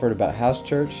Austin Wofford about house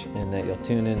church, and that you'll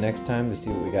tune in next time to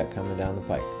see what we got coming down the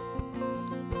pike.